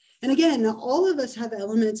 And again, all of us have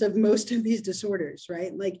elements of most of these disorders,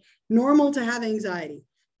 right? Like normal to have anxiety,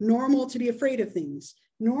 normal to be afraid of things,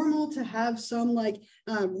 normal to have some like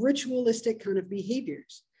ritualistic kind of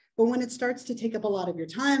behaviors. But when it starts to take up a lot of your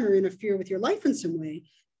time or interfere with your life in some way,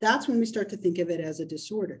 that's when we start to think of it as a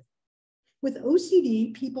disorder. With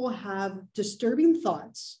OCD, people have disturbing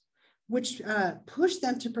thoughts, which push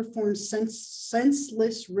them to perform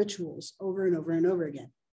senseless rituals over and over and over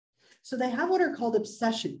again. So they have what are called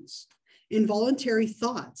obsessions, involuntary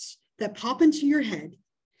thoughts that pop into your head,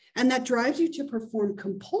 and that drives you to perform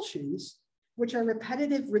compulsions, which are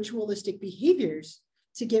repetitive ritualistic behaviors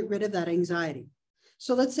to get rid of that anxiety.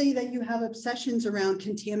 So let's say that you have obsessions around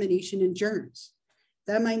contamination and germs.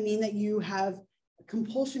 That might mean that you have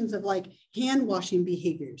compulsions of like hand washing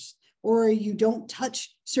behaviors, or you don't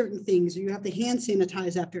touch certain things, or you have to hand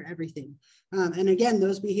sanitize after everything. And again,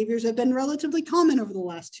 those behaviors have been relatively common over the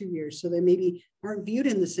last 2 years, so they maybe aren't viewed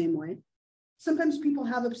in the same way. Sometimes people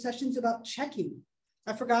have obsessions about checking.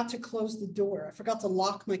 I forgot to close the door. I forgot to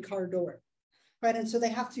lock my car door, right? And so they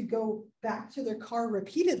have to go back to their car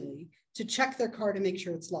repeatedly to check their car to make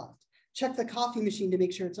sure it's locked, check the coffee machine to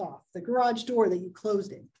make sure it's off, the garage door that you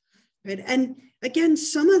closed it, right? And again,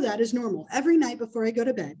 some of that is normal. Every night before I go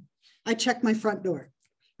to bed, I check my front door,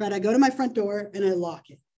 right? I go to my front door and I lock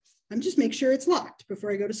it. I just make sure it's locked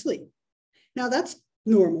before I go to sleep. Now that's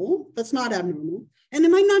normal. That's not abnormal. And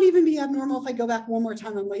it might not even be abnormal if I go back one more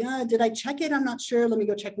time. I'm like, did I check it? I'm not sure. Let me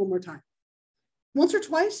go check one more time. Once or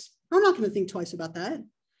twice, I'm not going to think twice about that.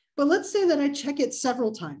 But let's say that I check it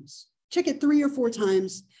several times, check it 3 or 4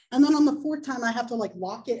 times. And then on the 4th time, I have to like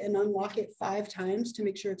lock it and unlock it 5 times to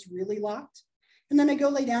make sure it's really locked. And then I go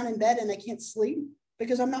lay down in bed and I can't sleep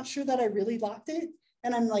because I'm not sure that I really locked it.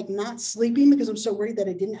 And I'm like not sleeping because I'm so worried that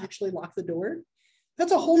I didn't actually lock the door.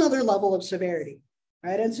 That's a whole nother level of severity,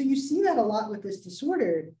 right? And so you see that a lot with this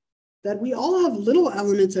disorder, that we all have little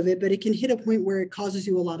elements of it, but it can hit a point where it causes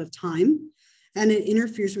you a lot of time and it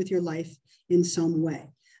interferes with your life in some way.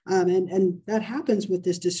 And that happens with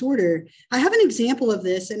this disorder. I have an example of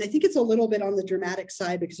this, and I think it's a little bit on the dramatic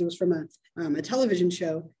side because it was from a television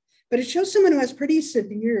show, but it shows someone who has pretty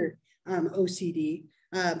severe OCD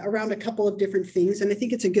around a couple of different things. And I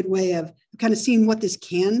think it's a good way of kind of seeing what this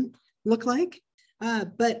can look like.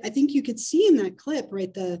 But I think you could see in that clip,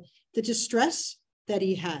 right, the distress that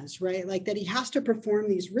he has, right? Like that he has to perform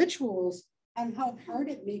these rituals and how hard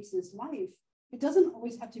it makes his life. It doesn't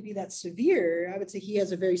always have to be that severe. I would say he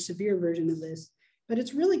has a very severe version of this, but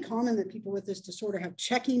it's really common that people with this disorder have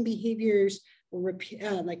checking behaviors or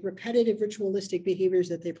like repetitive ritualistic behaviors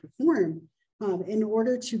that they perform in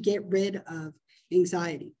order to get rid of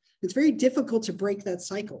anxiety. It's very difficult to break that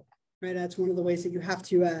cycle, right? That's one of the ways that you have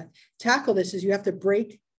to tackle this is you have to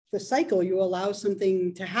break the cycle. You allow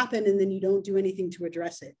something to happen and then you don't do anything to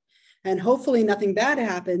address it. And hopefully nothing bad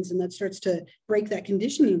happens and that starts to break that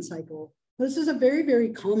conditioning cycle. This is a very, very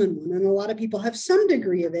common one. And a lot of people have some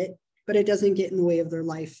degree of it, but it doesn't get in the way of their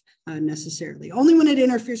life necessarily. Only when it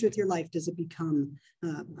interferes with your life does it become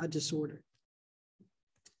a disorder.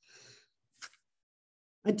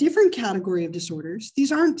 A different category of disorders,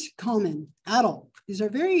 these aren't common at all. These are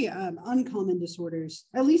very uncommon disorders,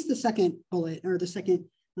 at least the second bullet or the second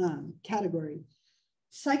category.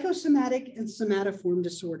 Psychosomatic and somatoform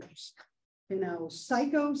disorders. You know,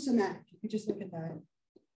 psychosomatic, you could just look at that.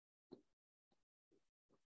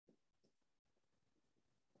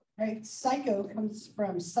 Right, psycho comes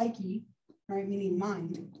from psyche, right, meaning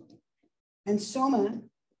mind, and soma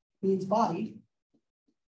means body,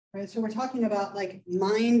 right? So we're talking about like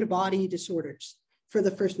mind-body disorders for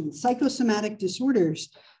the first one. Psychosomatic disorders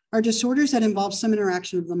are disorders that involve some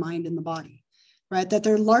interaction of the mind and the body, right? That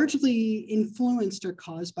they're largely influenced or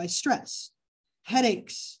caused by stress,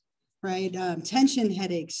 headaches, right? Tension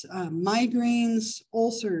headaches, migraines,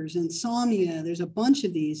 ulcers, insomnia. There's a bunch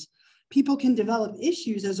of these. People can develop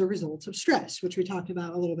issues as a result of stress, which we talked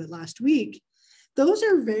about a little bit last week. Those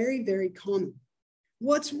are very, very common.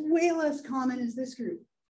 What's way less common is this group.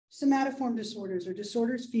 Somatoform disorders or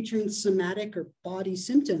disorders featuring somatic or body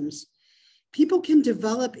symptoms. People can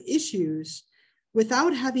develop issues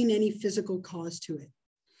without having any physical cause to it.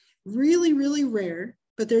 Really, really rare,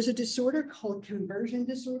 but there's a disorder called conversion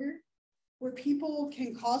disorder where people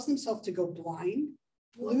can cause themselves to go blind,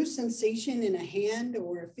 lose sensation in a hand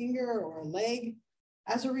or a finger or a leg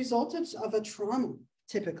as a result of a trauma,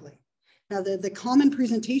 typically. Now, the common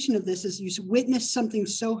presentation of this is you witness something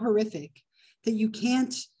so horrific that you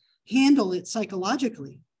can't handle it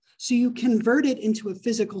psychologically. So you convert it into a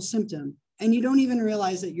physical symptom and you don't even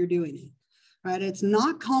realize that you're doing it, right? It's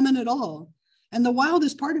not common at all. And the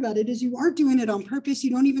wildest part about it is you aren't doing it on purpose.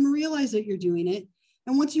 You don't even realize that you're doing it.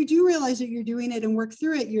 And once you do realize that you're doing it and work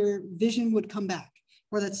through it, your vision would come back.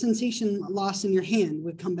 or that sensation loss in your hand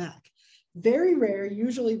would come back. Very rare,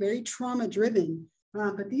 usually very trauma driven,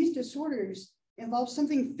 but these disorders involve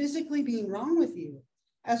something physically being wrong with you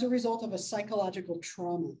as a result of a psychological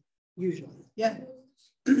trauma, usually. Yeah.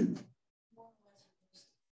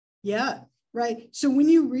 Yeah, right. So when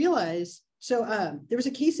you realize, there was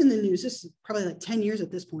a case in the news, this is probably like 10 years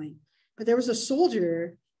at this point, but there was a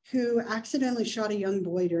soldier who accidentally shot a young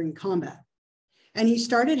boy during combat. And he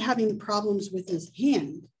started having problems with his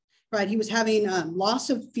hand, right? He was having loss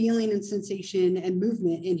of feeling and sensation and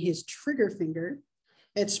movement in his trigger finger.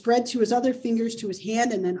 It spread to his other fingers, to his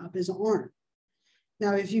hand, and then up his arm.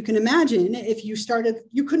 Now, if you can imagine, if you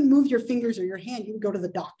couldn't move your fingers or your hand, you would go to the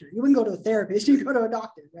doctor. You wouldn't go to a therapist, you'd go to a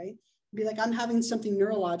doctor, right? Be like, I'm having something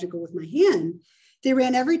neurological with my hand. They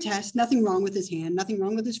ran every test, nothing wrong with his hand, nothing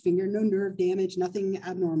wrong with his finger, no nerve damage, nothing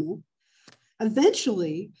abnormal.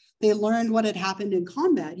 Eventually, they learned what had happened in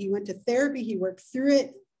combat. He went to therapy, he worked through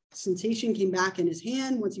it, sensation came back in his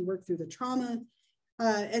hand once he worked through the trauma.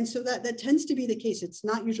 And so that tends to be the case. It's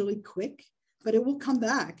not usually quick, but it will come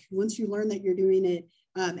back once you learn that you're doing it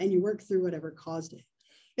and you work through whatever caused it.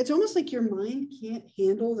 It's almost like your mind can't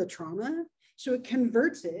handle the trauma, so it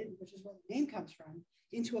converts it, which is where the name comes from,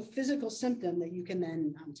 into a physical symptom that you can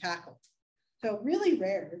then tackle. So really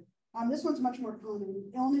rare. This one's much more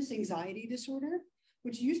common, illness anxiety disorder,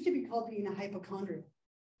 which used to be called being a hypochondriac.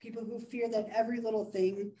 People who fear that every little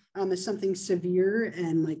thing is something severe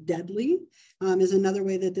and like deadly is another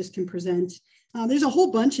way that this can present. There's a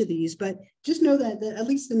whole bunch of these, but just know that at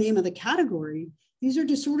least the name of the category, these are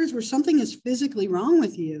disorders where something is physically wrong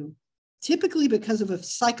with you, typically because of a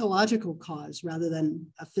psychological cause rather than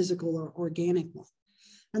a physical or organic one.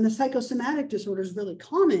 And the psychosomatic disorder is really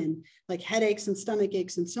common, like headaches and stomach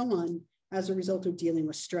aches and so on, as a result of dealing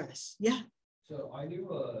with stress. Yeah. So I knew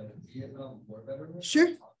a Vietnam War veteran. Sure.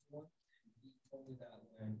 He told me that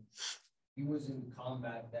when he was in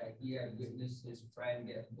combat, that he had witnessed his friend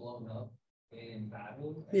get blown up in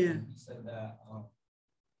battle. And yeah. He said that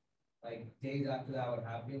like days after that would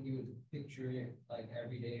happen, he would picture it like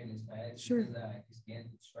every day in his head. Sure. That his hands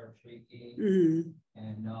would start shaking,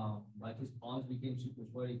 and like his palms became super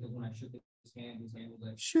sweaty because when I shook his hand was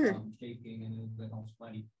like shaking and it was like all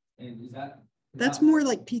sweaty. And that's more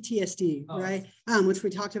like PTSD, right? Which we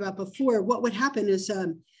talked about before. What would happen is,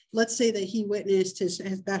 let's say that he witnessed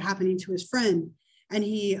that happening to his friend, and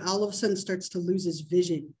he all of a sudden starts to lose his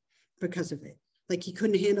vision because of it. Like he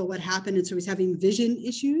couldn't handle what happened, and so he's having vision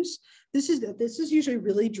issues. This is usually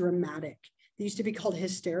really dramatic. They used to be called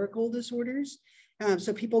hysterical disorders.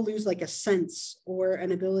 So people lose like a sense or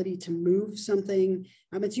an ability to move something.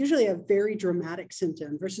 It's usually a very dramatic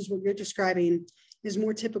symptom versus what you're describing is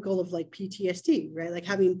more typical of like PTSD, right? Like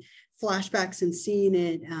having flashbacks and seeing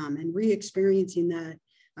it and re-experiencing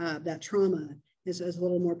that trauma is a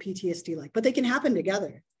little more PTSD-like. But they can happen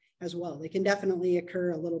together as well. They can definitely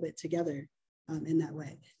occur a little bit together in that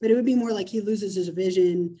way. But it would be more like he loses his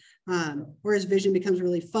vision or his vision becomes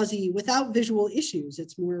really fuzzy without visual issues.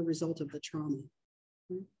 It's more a result of the trauma.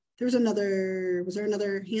 Was there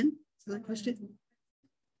another hand? Another question?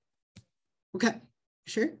 Okay,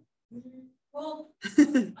 sure. Well,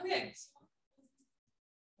 okay.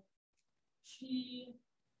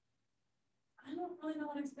 I don't really know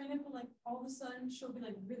how to explain it, but like all of a sudden she'll be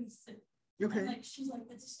like really sick. Okay. And like she's like,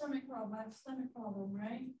 it's a stomach problem, I have a stomach problem,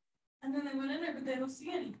 right? And then they went in there, but they don't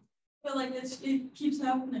see any. But like it keeps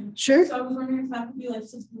happening. Sure. So I was wondering if that could be like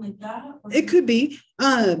something like that. It could be.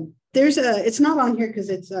 It's not on here because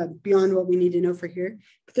it's beyond what we need to know for here.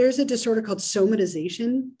 But there's a disorder called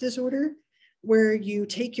somatization disorder, where you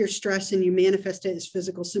take your stress and you manifest it as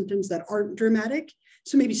physical symptoms that aren't dramatic.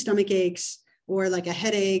 So maybe stomach aches or like a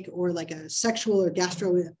headache or like a sexual or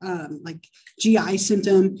gastro like GI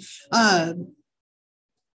symptom.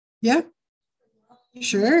 Yeah,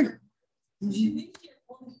 sure.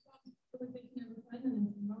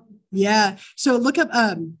 Yeah. So look up,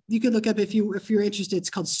 you could look up if you're interested, it's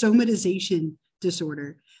called somatization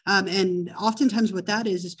disorder. And oftentimes what that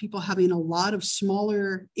is people having a lot of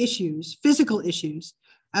smaller issues, physical issues,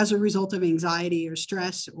 as a result of anxiety or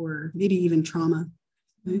stress or maybe even trauma.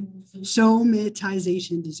 Right?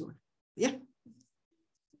 Somatization disorder. Yeah.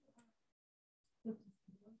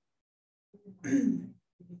 In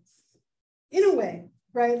a way,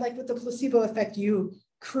 right? Like with the placebo effect, you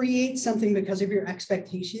create something because of your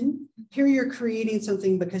expectation. Here you're creating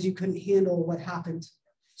something because you couldn't handle what happened.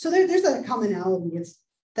 So there's that commonality. It's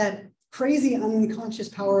that crazy unconscious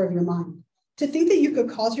power of your mind. To think that you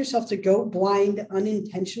could cause yourself to go blind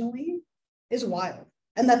unintentionally is wild.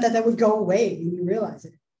 And that would go away when you realize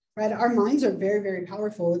it, right? Our minds are very, very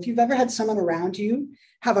powerful. If you've ever had someone around you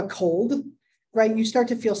have a cold right? You start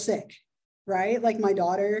to feel sick, right? Like my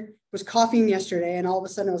daughter was coughing yesterday and all of a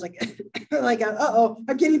sudden I was like, like, uh-oh,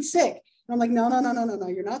 I'm getting sick. And I'm like, no,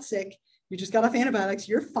 you're not sick. You just got off antibiotics.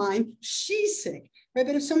 You're fine. She's sick, right?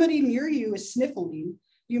 But if somebody near you is sniffling,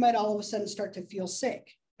 you might all of a sudden start to feel sick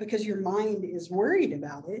because your mind is worried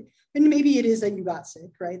about it. And maybe it is that you got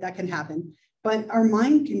sick, right? That can happen. But our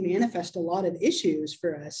mind can manifest a lot of issues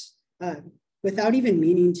for us without even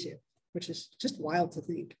meaning to, which is just wild to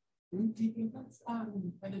think. Do you think that's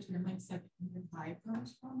where the term like secondary vibe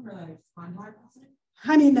comes from, or like contact?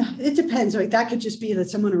 I mean, it depends. Like that could just be that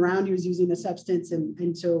someone around you is using a substance,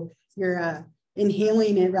 and so you're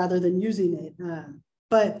inhaling it rather than using it.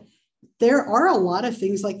 But there are a lot of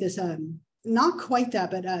things like this. Not quite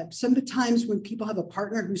that, but sometimes when people have a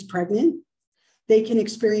partner who's pregnant, they can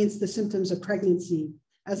experience the symptoms of pregnancy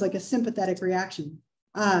as like a sympathetic reaction.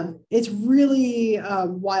 It's really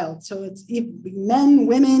wild. So it's men,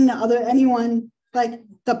 women, anyone, like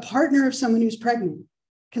the partner of someone who's pregnant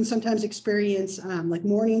can sometimes experience like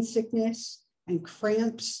morning sickness and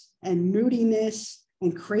cramps and moodiness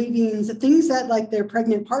and cravings, things that like their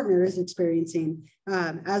pregnant partner is experiencing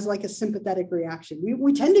as like a sympathetic reaction.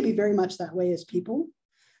 We tend to be very much that way as people.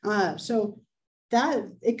 So that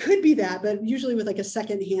it could be that, but usually with like a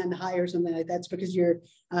secondhand high or something like that, it's because you're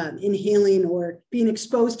inhaling or being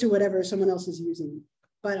exposed to whatever someone else is using.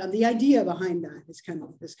 But the idea behind that is kind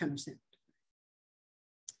of simple.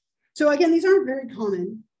 So again, these aren't very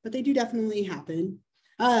common, but they do definitely happen.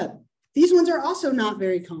 These ones are also not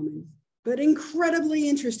very common, but incredibly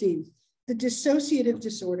interesting. The dissociative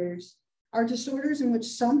disorders are disorders in which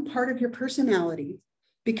some part of your personality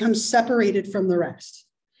becomes separated from the rest.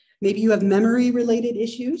 Maybe you have memory-related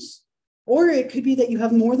issues, or it could be that you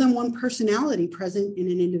have more than one personality present in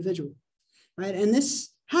an individual, right? And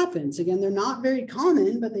this happens. Again, they're not very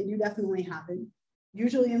common, but they do definitely happen,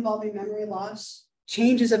 usually involving memory loss,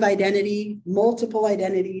 changes of identity, multiple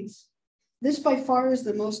identities. This by far is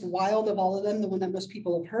the most wild of all of them, the one that most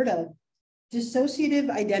people have heard of,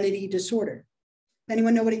 dissociative identity disorder.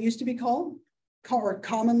 Anyone know what it used to be called or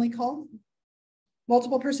commonly called?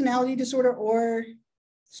 Multiple personality disorder or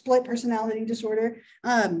split personality disorder.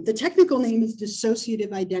 The technical name is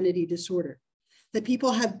dissociative identity disorder, that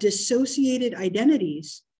people have dissociated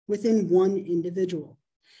identities within one individual.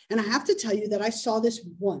 And I have to tell you that I saw this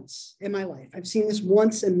once in my life. I've seen this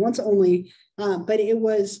once and once only, but it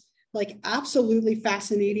was like absolutely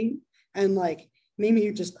fascinating and like made me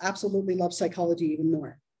just absolutely love psychology even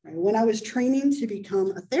more. Right? When I was training to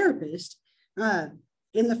become a therapist,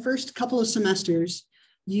 in the first couple of semesters,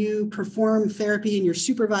 you perform therapy and you're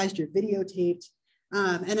supervised, you're videotaped.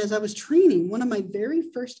 And as I was training, one of my very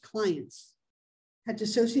first clients had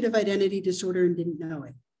dissociative identity disorder and didn't know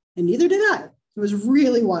it. And neither did I. It was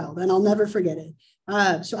really wild and I'll never forget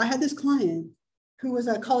it. So I had this client who was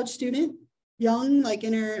a college student, young, like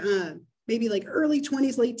in her maybe like early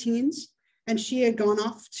 20s, late teens. And she had gone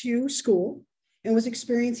off to school and was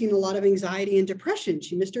experiencing a lot of anxiety and depression.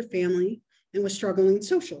 She missed her family and was struggling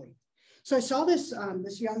socially. So I saw this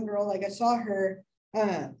young girl, like I saw her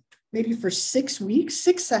maybe for 6 weeks,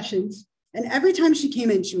 6 sessions. And every time she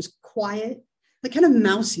came in, she was quiet, like kind of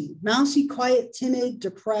mousy, quiet, timid,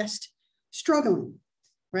 depressed, struggling,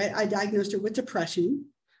 right? I diagnosed her with depression.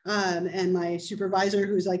 And my supervisor,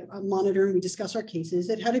 who's like a monitor, and we discuss our cases,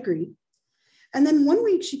 it had agreed. And then one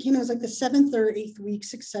week she came in, it was like the 7th or 8th week,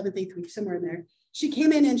 6th, 7th, 8th week, somewhere in there. She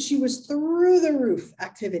came in and she was through the roof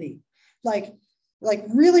activity, like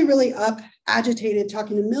really, really up, agitated,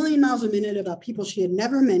 talking a million miles a minute about people she had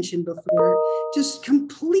never mentioned before, just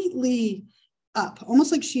completely up,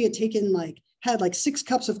 almost like she had had 6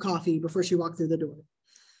 cups of coffee before she walked through the door,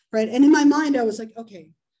 right? And in my mind, I was like,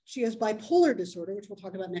 okay, she has bipolar disorder, which we'll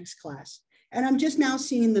talk about next class. And I'm just now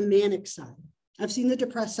seeing the manic side. I've seen the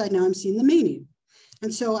depressed side, now I'm seeing the mania.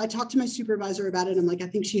 And so I talked to my supervisor about it. I'm like, I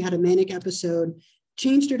think she had a manic episode,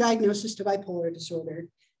 changed her diagnosis to bipolar disorder,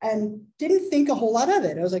 and didn't think a whole lot of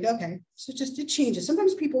it. I was like, okay, so it changes.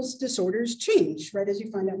 Sometimes people's disorders change, right, as you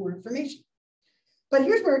find out more information. But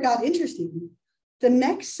here's where it got interesting. The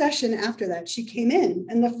next session after that, she came in,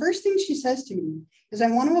 and the first thing she says to me is, I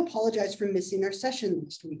want to apologize for missing our session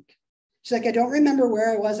last week. She's like, I don't remember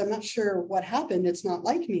where I was. I'm not sure what happened. It's not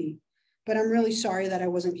like me, but I'm really sorry that I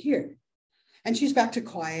wasn't here. And she's back to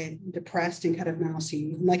quiet, and depressed, and kind of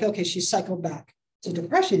mousy. I'm like, okay, she's cycled back to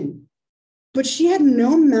depression. But she had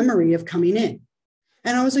no memory of coming in.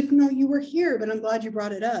 And I was like, no, you were here, but I'm glad you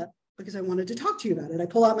brought it up because I wanted to talk to you about it. I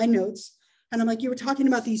pull out my notes and I'm like, you were talking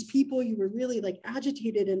about these people. You were really like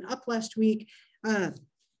agitated and up last week.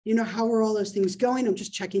 How were all those things going? I'm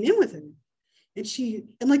just checking in with her. And she,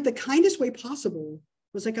 in like the kindest way possible,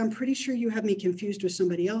 was like, I'm pretty sure you have me confused with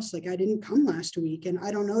somebody else. Like I didn't come last week and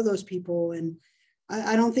I don't know those people. And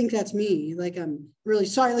I don't think that's me. Like, I'm really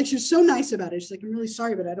sorry. Like she was so nice about it. She's like, I'm really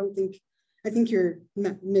sorry, but I think you're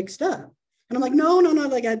mixed up. And I'm like, no.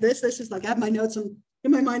 Like this is like, I have my notes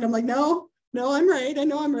in my mind. I'm like, no, I'm right. I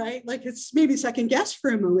know I'm right. Like it's maybe second guess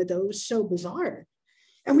for a moment though. It was so bizarre.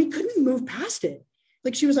 And we couldn't move past it.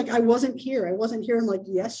 Like she was like, I wasn't here. I'm like,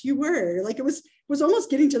 yes, you were. Like it was almost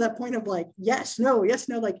getting to that point of like, yes, no.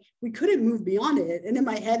 Like we couldn't move beyond it. And in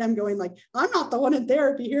my head, I'm going like, I'm not the one in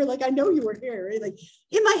therapy here. Like I know you were here, right? Like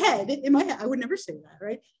in my head, I would never say that,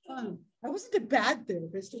 right? I wasn't a bad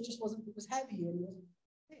therapist. It just wasn't. It was heavy and it wasn't.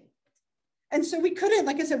 And so we couldn't,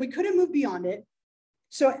 like I said, we couldn't move beyond it.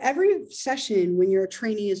 So every session when you're a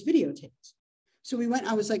trainee is videotaped. So we went.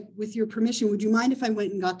 I was like, with your permission, would you mind if I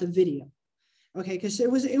went and got the video? Okay, because it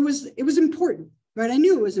was important, right? I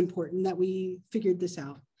knew it was important that we figured this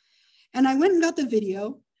out. And I went and got the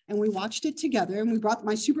video and we watched it together and we brought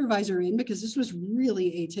my supervisor in because this was really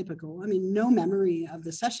atypical. I mean, no memory of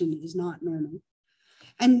the session is not normal.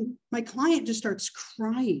 And my client just starts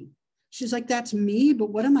crying. She's like, that's me, but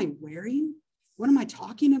what am I wearing? What am I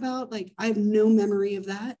talking about? Like, I have no memory of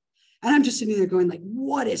that. And I'm just sitting there going like,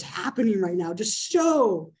 what is happening right now? Just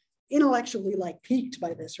so intellectually like piqued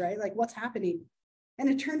by this, right? Like what's happening? And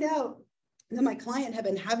it turned out that my client had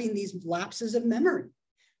been having these lapses of memory.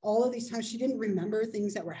 All of these times she didn't remember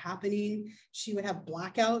things that were happening. She would have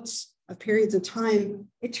blackouts of periods of time.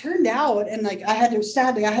 It turned out, and like I had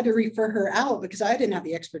to refer her out because I didn't have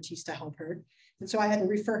the expertise to help her. And so I had to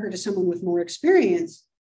refer her to someone with more experience.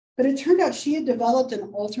 But it turned out she had developed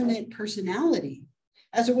an alternate personality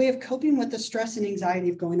as a way of coping with the stress and anxiety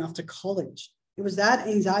of going off to college. It was that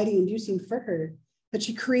anxiety inducing for her that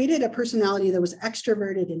she created a personality that was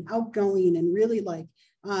extroverted and outgoing and really like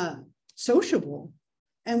sociable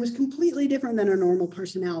and was completely different than her normal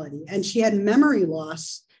personality. And she had memory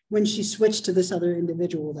loss when she switched to this other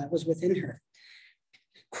individual that was within her.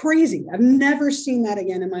 Crazy. I've never seen that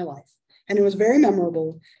again in my life. And it was very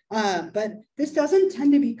memorable. But this doesn't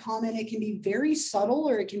tend to be common. It can be very subtle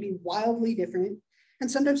or it can be wildly different. And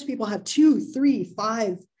sometimes people have 2, 3,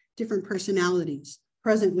 5 different personalities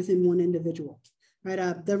present within one individual,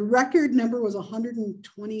 right? The record number was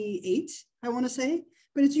 128, I want to say,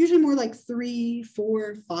 but it's usually more like 3,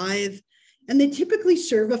 4, 5, and they typically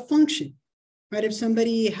serve a function, right? If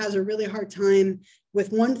somebody has a really hard time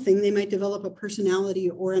with one thing, they might develop a personality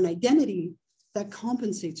or an identity that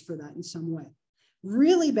compensates for that in some way.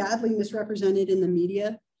 Really badly misrepresented in the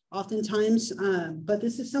media oftentimes, but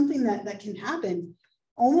this is something that can happen.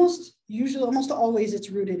 Almost always it's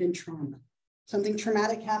rooted in trauma. Something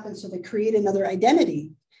traumatic happens, so they create another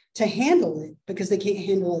identity to handle it because they can't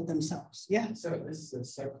handle it themselves. Yeah. So this is a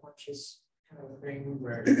subconscious kind of thing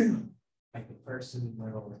where like the person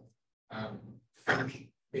will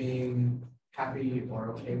being happy or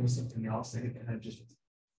okay with something else and it kind of just.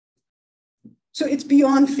 So it's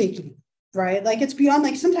beyond faking, right? Like it's beyond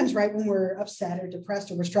like sometimes, right, when we're upset or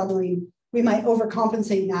depressed or we're struggling, we might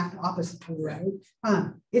overcompensate and act oppositely, right?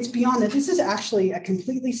 It's beyond that. This is actually a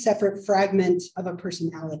completely separate fragment of a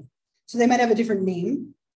personality. So they might have a different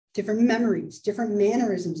name, different memories, different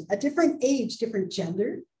mannerisms, a different age, different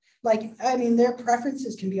gender. Like, I mean, their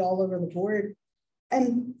preferences can be all over the board.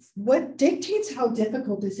 And what dictates how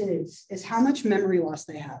difficult this is how much memory loss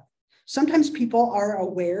they have. Sometimes people are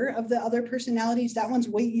aware of the other personalities. That one's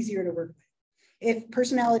way easier to work with. If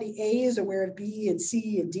personality A is aware of B and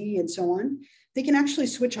C and D and so on, they can actually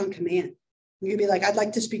switch on command. You could be like, I'd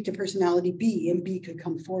like to speak to personality B, and B could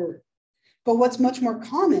come forward. But what's much more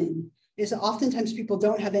common is that oftentimes people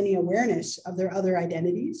don't have any awareness of their other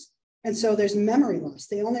identities. And so there's memory loss.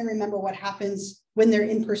 They only remember what happens when they're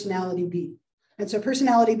in personality B. And so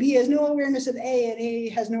personality B has no awareness of A, and A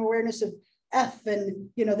has no awareness of F, and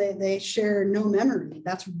they share no memory.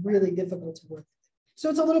 That's really difficult to work with. So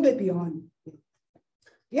it's a little bit beyond.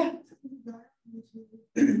 Yeah.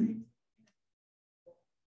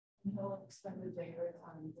 Spend the day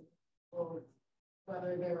on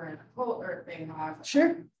whether they were in a cult or if they have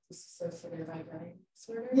sure associated identity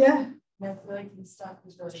disorder. Yeah. And I feel like this stuff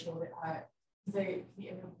is really good at the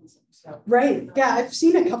interviews himself. Right. Yeah, I've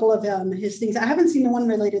seen a couple of his things. I haven't seen the one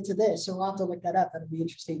related to this, so I'll have to look that up. That'll be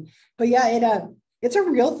interesting. But yeah, it's a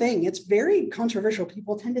real thing. It's very controversial.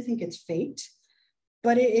 People tend to think it's faked,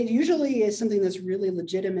 but it usually is something that's really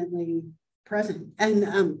legitimately present.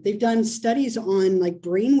 And they've done studies on like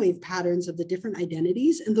brainwave patterns of the different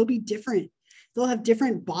identities, and they'll be different. They'll have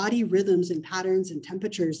different body rhythms and patterns and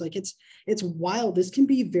temperatures. Like it's wild. This can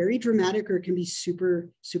be very dramatic or it can be super,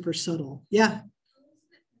 super subtle. Yeah.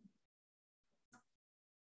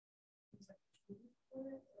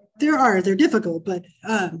 They're difficult, but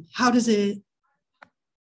how does it?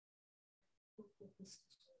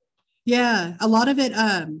 Yeah, a lot of it,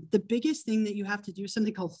 the biggest thing that you have to do is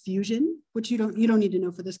something called fusion, which you don't need to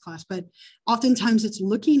know for this class, but oftentimes it's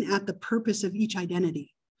looking at the purpose of each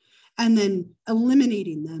identity and then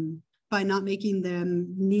eliminating them by not making them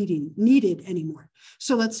needed anymore.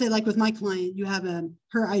 So let's say like with my client, you have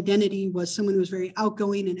her identity was someone who was very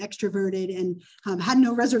outgoing and extroverted and had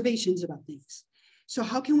no reservations about things. So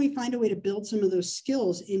how can we find a way to build some of those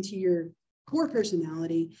skills into your core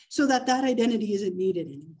personality so that that identity isn't needed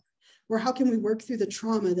anymore? Or how can we work through the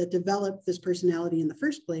trauma that developed this personality in the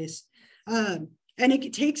first place? And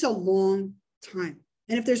it takes a long time.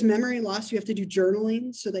 And if there's memory loss, you have to do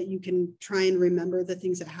journaling so that you can try and remember the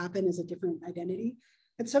things that happen as a different identity.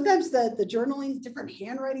 And sometimes the journaling, different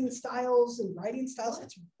handwriting styles and writing styles,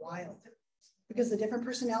 it's wild because the different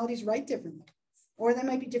personalities write differently. Or there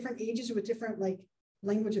might be different ages with different like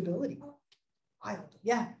language ability. Wild,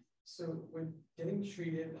 yeah. So when getting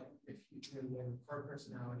treated, like if you have core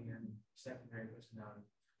personality and secondary personality,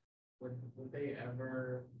 would they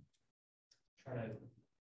ever try to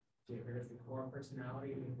get rid of the core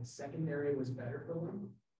personality and the secondary was better for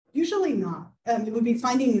them? Usually not. It would be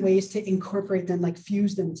finding ways to incorporate them, like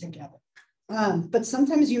fuse them together. But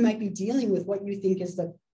sometimes you might be dealing with what you think is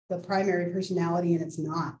the primary personality and it's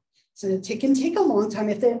not. So it can take a long time.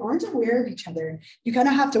 If they aren't aware of each other, you kind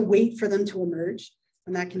of have to wait for them to emerge.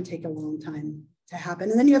 And that can take a long time to happen.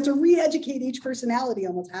 And then you have to re-educate each personality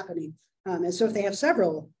on what's happening. And so if they have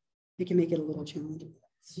several, it can make it a little challenging.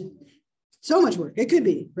 So much work. It could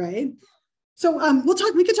be, right? So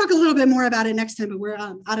we could talk a little bit more about it next time, but we're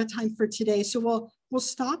out of time for today. So we'll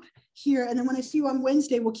stop here. And then when I see you on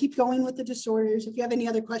Wednesday, we'll keep going with the disorders. If you have any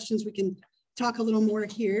other questions, we can talk a little more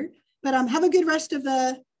here. But have a good rest of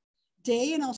the day, and I'll